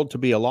in the world to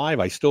be alive.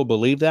 I still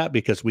believe that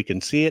because we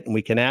can see it and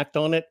we can act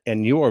on it.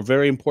 And you are a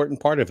very important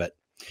part of it.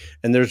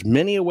 And there's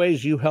many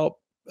ways you help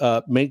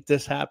make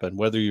this happen,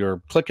 whether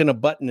you're clicking a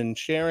button and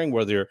sharing,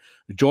 whether you're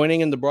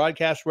joining in the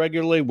broadcast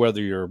regularly,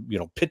 whether you're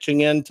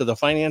pitching into the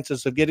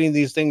finances of getting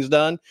these things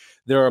done.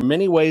 There are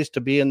many ways to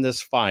be in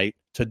this fight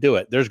to do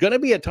it. There's going to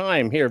be a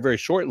time here very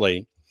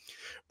shortly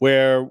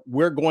where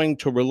we're going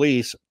to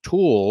release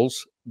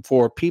tools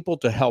for people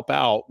to help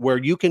out, where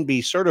you can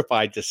be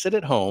certified to sit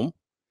at home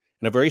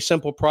in a very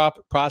simple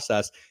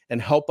process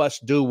and help us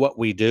do what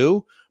we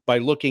do by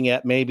looking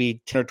at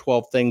maybe 10 or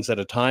 12 things at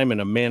a time in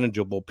a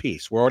manageable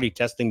piece. We're already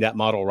testing that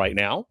model right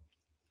now.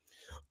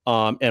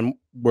 And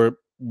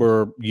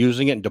we're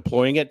using it and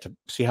deploying it to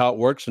see how it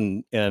works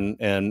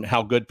and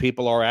how good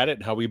people are at it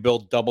and how we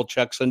build double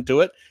checks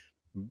into it.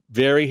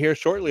 Very here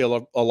shortly, a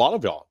lot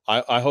of y'all.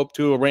 I hope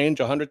to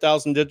arrange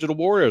 100,000 digital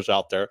warriors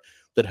out there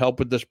that help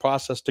with this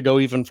process to go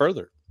even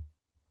further.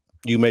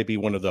 You may be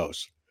one of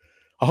those.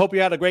 I hope you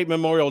had a great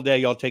Memorial Day.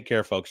 Y'all take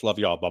care, folks. Love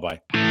y'all. Bye-bye.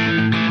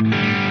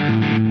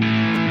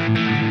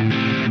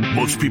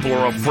 Most people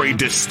are afraid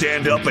to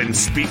stand up and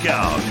speak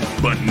out,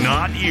 but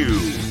not you.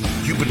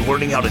 You've been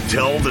learning how to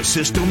tell the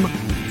system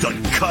to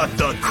cut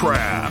the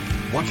crap.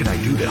 What can I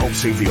do to help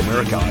save the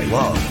America I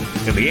love?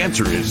 And the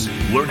answer is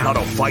learn how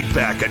to fight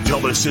back and tell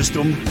the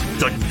system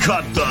to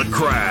cut the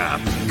crap.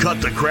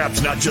 Cut the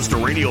Crap's not just a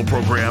radio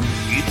program,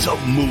 it's a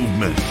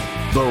movement.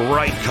 The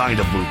right kind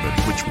of movement,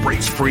 which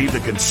breaks free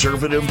the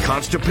conservative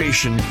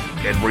constipation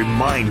and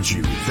reminds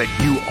you that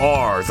you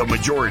are the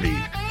majority.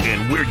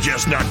 And we're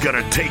just not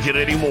going to take it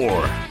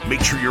anymore.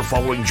 Make sure you're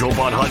following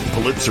Jovan Hutton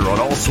Pulitzer on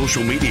all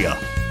social media.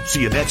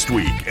 See you next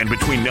week. And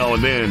between now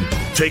and then,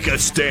 take a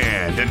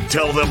stand and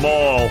tell them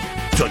all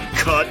to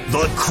cut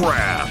the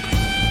crap.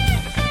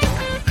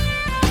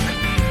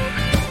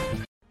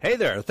 Hey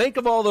there, think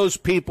of all those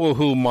people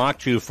who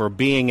mocked you for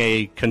being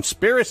a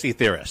conspiracy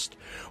theorist.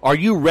 Are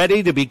you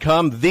ready to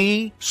become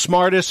the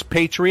smartest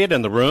patriot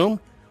in the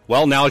room?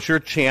 Well, now's your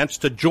chance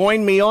to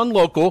join me on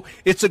Local.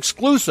 It's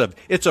exclusive.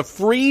 It's a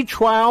free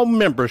trial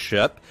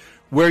membership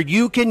where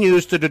you can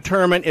use to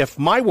determine if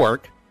my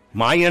work,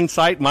 my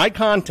insight, my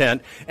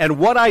content, and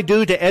what I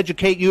do to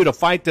educate you to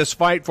fight this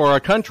fight for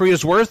our country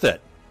is worth it.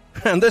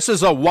 And this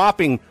is a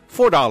whopping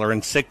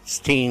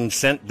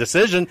 $4.16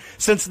 decision,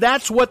 since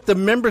that's what the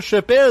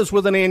membership is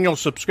with an annual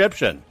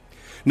subscription.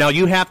 Now,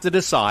 you have to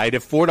decide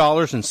if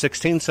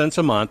 $4.16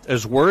 a month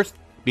is worth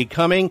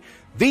becoming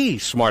the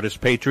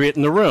smartest patriot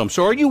in the room.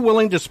 So are you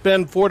willing to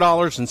spend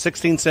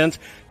 $4.16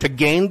 to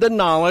gain the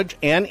knowledge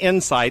and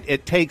insight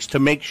it takes to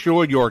make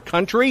sure your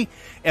country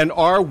and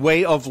our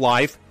way of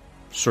life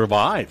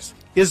survives?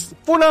 Is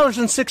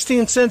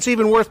 $4.16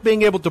 even worth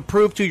being able to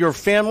prove to your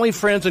family,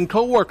 friends, and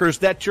coworkers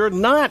that you're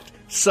not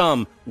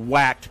some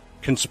whacked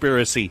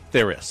conspiracy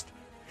theorist?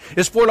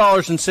 Is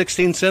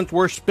 $4.16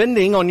 worth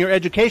spending on your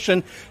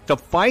education to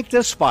fight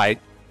this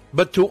fight,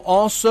 but to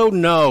also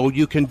know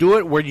you can do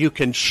it where you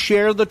can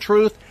share the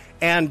truth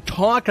and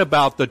talk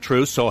about the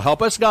truth, so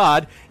help us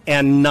God,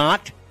 and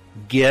not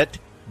get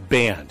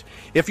banned?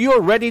 If you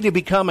are ready to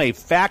become a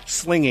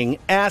fact-slinging,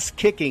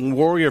 ass-kicking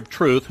warrior of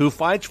truth who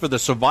fights for the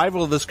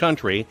survival of this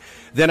country,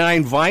 then I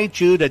invite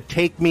you to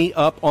take me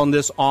up on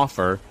this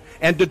offer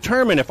and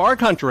determine if our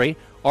country,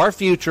 our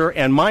future,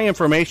 and my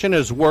information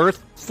is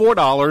worth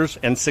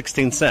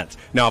 $4.16.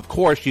 Now, of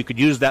course, you could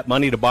use that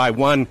money to buy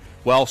one,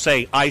 well,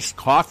 say, iced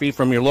coffee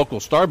from your local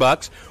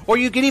Starbucks, or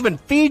you could even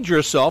feed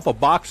yourself a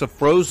box of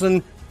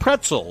frozen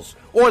pretzels.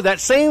 Or that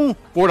same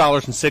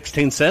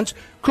 $4.16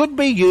 could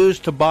be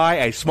used to buy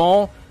a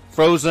small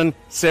frozen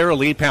Sara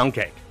Lee pound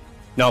cake.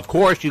 Now, of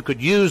course, you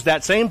could use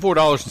that same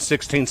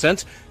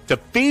 $4.16 to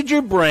feed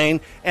your brain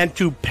and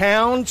to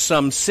pound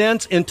some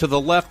sense into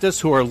the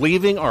leftists who are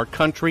leaving our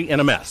country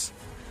in a mess.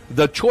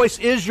 The choice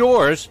is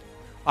yours.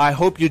 I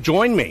hope you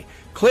join me.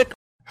 Click.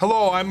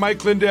 Hello, I'm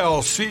Mike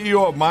Lindell,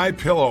 CEO of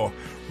MyPillow.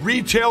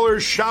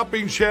 Retailers,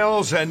 shopping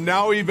channels, and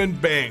now even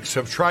banks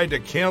have tried to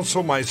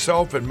cancel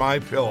myself and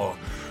MyPillow.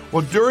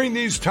 Well, during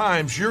these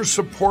times, your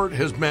support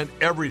has meant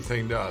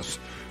everything to us.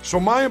 So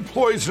my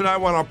employees and I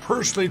want to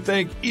personally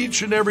thank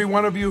each and every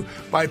one of you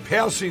by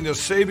passing the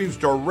savings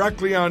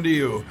directly on to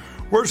you.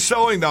 We're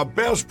selling the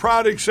best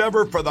products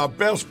ever for the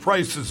best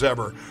prices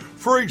ever.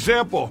 For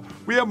example,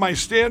 we have my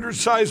standard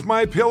size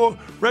MyPillow,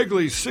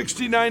 regularly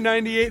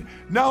 $69.98,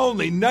 now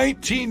only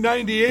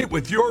 $19.98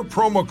 with your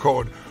promo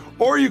code.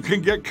 Or you can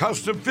get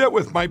custom fit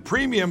with my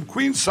premium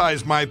queen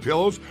size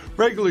MyPillows,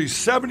 regularly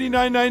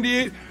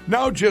 $79.98,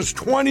 now just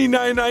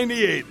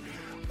 $29.98.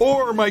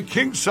 Or my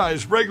king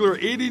size, regular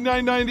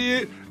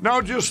 $89.98,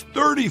 now just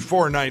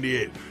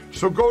 $34.98.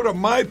 So go to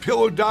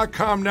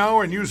MyPillow.com now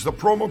and use the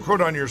promo code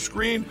on your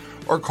screen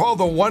or call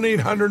the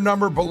 1-800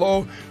 number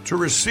below to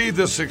receive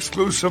this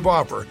exclusive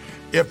offer.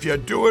 If you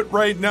do it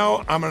right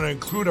now, I'm going to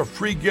include a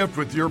free gift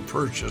with your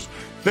purchase.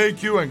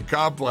 Thank you and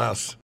God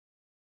bless.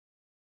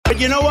 But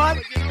you know what?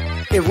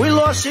 If we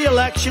lost the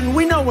election,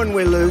 we know when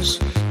we lose.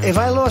 If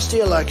I lost the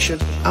election,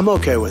 I'm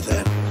okay with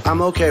that.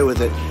 I'm okay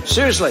with it.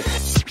 Seriously.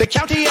 The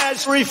county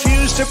has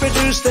refused to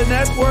produce the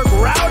network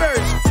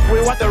routers. We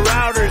want the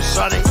routers,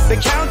 Sonny.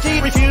 The county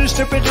refused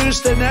to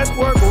produce the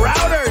network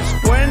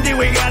routers. Wendy,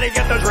 we gotta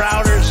get those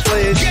routers,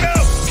 please. Get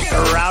up! The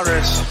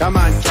routers. Come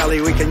on,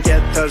 Kelly, we can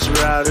get those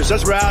routers.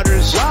 Those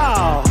routers.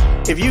 Wow.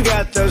 If you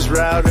got those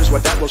routers,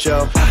 what that will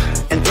show.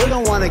 And they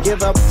don't want to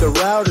give up the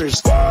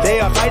routers. They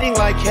are fighting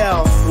like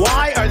hell.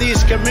 Why are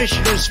these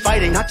commissioners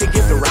fighting not to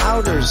give the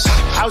routers?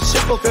 How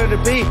simple could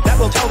it be? That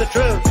will tell the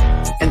truth.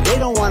 And they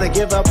don't want to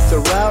give up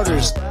the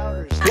routers.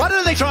 What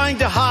are they trying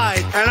to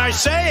hide? And I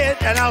say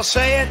it, and I'll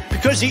say it,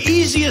 because the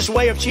easiest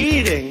way of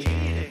cheating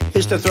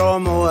is to throw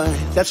them away.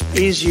 That's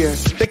easier.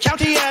 The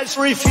county has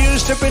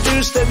refused to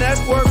produce the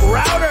network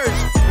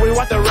routers. We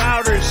want the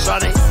routers,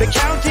 Sonny. The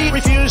county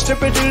refused to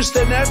produce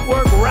the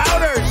network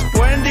routers.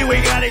 Wendy,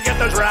 we gotta get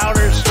those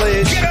routers,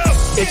 please. Get up!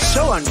 It's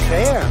so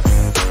unfair.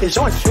 It's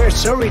so unfair. It's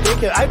so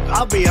ridiculous.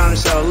 I'll be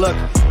honest, though. Look,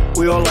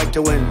 we all like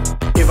to win.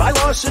 If I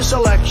lost this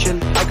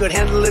election, I could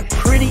handle it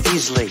pretty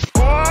easily.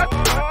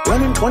 What?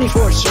 1 in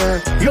 24,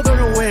 sir. You're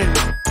gonna win.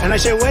 And I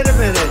say, wait a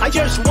minute. I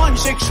just won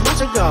 6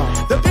 months ago.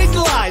 The big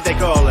lie, they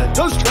call it.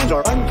 Those claims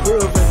are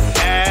unproven.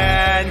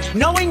 And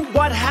knowing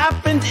what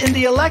happened in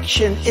the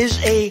election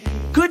is a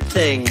good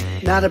thing,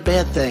 not a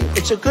bad thing.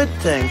 It's a good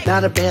thing,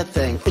 not a bad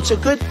thing. It's a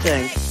good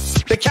thing.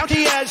 The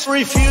county has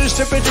refused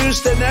to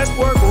produce the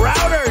network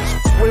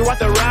routers. We want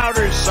the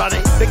routers, Sonny.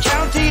 The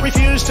county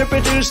refused to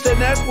produce the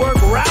network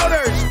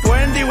routers.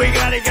 Wendy, we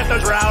gotta get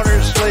those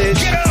routers, please.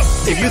 Get up!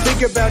 If you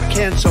think about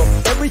cancel,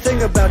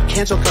 everything about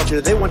cancel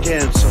culture, they want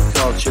cancel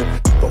culture.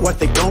 But what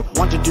they don't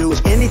want to do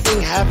is anything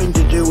having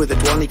to do with the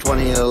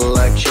 2020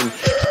 election.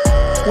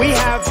 We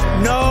have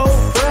no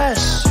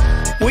press.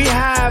 We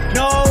have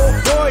no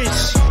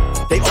voice.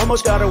 They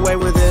almost got away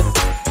with it.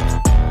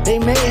 They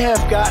may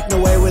have gotten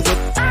away with it.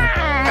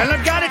 And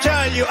I've got to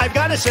tell you, I've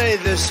got to say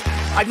this.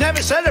 I've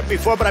never said it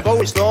before, but I've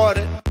always thought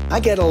it. I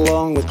get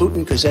along with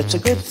Putin because that's a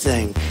good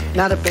thing,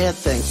 not a bad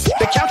thing.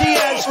 The county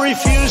has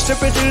refused to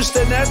produce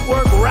the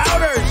network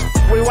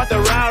routers. We want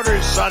the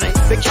routers, Sonny.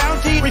 The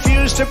county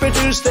refused to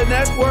produce the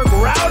network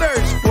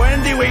routers.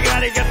 Wendy, we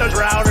gotta get those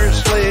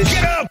routers, please.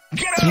 Get up!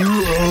 Get up!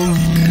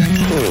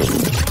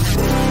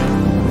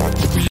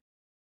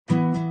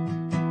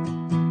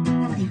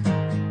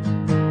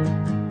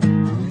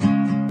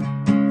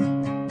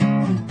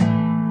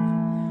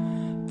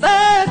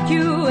 Fuck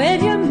you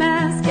and your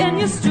mask and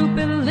your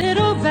stupid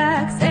little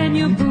vax and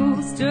your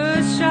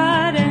booster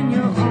shot and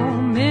your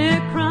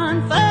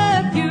Omicron.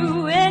 Fuck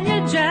you and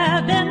your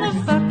jab and the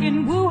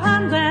fucking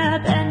Wuhan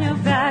lab and your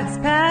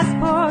vax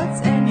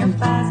passports and your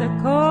Pfizer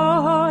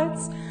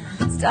cohorts.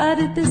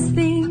 Started this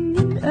thing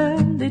in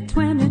early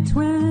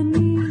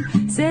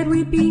 2020. Said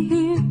we'd be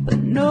here, but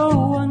no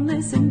one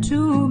listened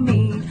to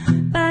me.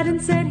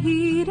 Biden said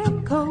he'd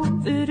end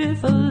COVID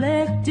if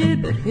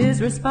elected, but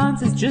his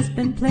response has just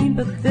been plain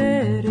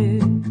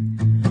pathetic.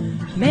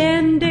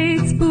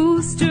 Mandates,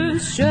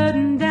 boosters,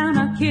 shutting down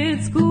our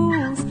kids'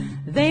 schools.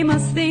 They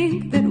must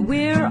think that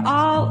we're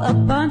all a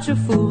bunch of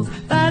fools.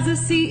 Pfizer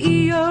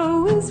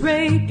CEO is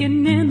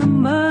raking in the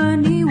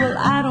money. Well,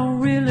 I don't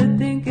really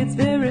think it's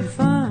very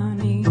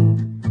funny.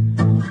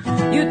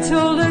 You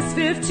told us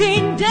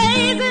 15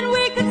 days and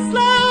we could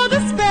slow the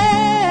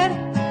spread.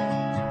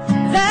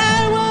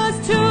 That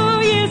was 2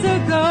 years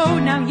ago.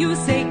 Now you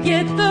say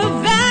get the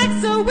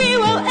vax so we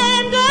will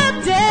end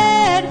up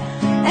dead.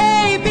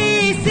 A,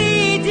 B,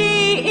 C, D,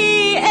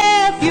 E,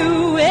 F,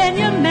 you and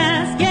your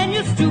mask and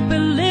your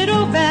stupid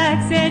little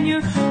vax and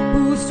your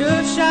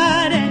booster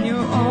shot and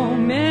your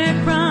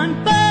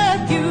Omicron.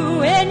 Fuck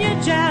you and your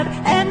jab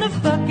and the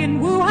fucking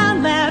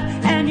Wuhan lab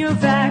and your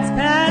vax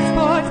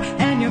passports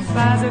and your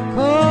Pfizer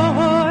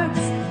cohorts.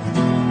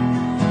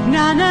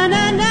 Na na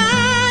na na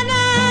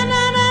na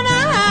na na na.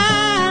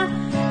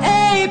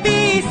 A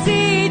B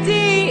C D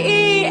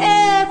E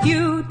F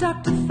U.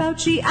 Dr.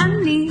 Fauci, I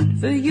need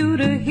for you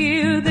to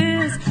hear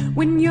this.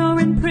 When you're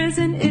in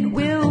prison, it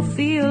will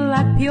feel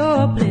like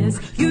pure bliss.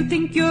 You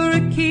think you're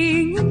a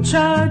king in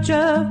charge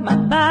of my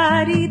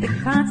body. The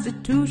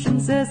Constitution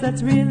says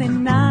that's really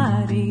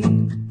naughty.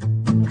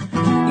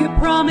 You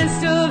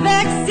promised a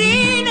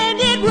vaccine and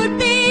it would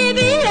be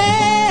the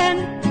end.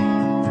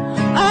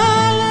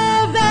 All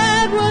of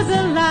that was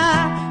a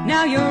lie.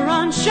 Now you're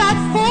on shot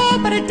 4,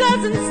 but it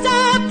doesn't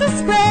stop the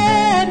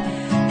spread.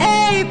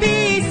 A, B,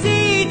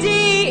 C, D,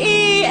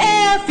 E,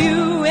 F,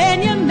 you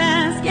and your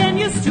mask and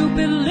your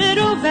stupid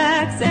little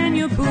vax and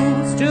your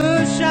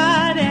booster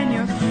shot and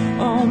your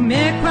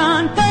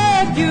Omicron.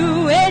 Fuck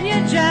you and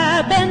your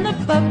jab and the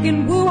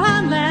fucking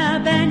Wuhan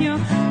lab and your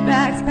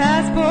vax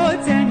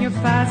passports and your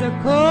Pfizer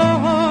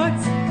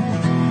cohorts.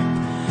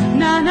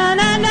 Na na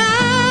na na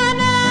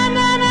na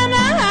na na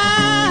na.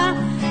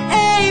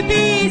 A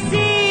B C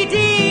D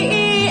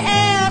E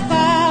F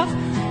off.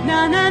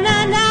 Na na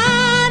na na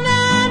na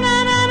na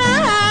na na.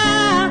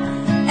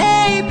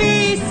 A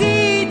B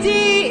C D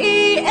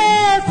E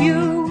F U.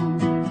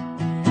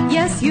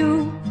 Yes,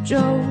 you,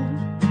 Joe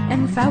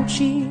and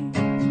Fauci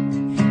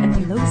and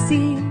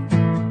Pelosi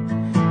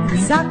and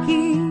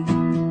Psaki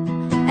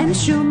and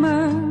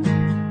Schumer.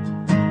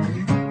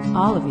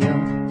 All of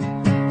you.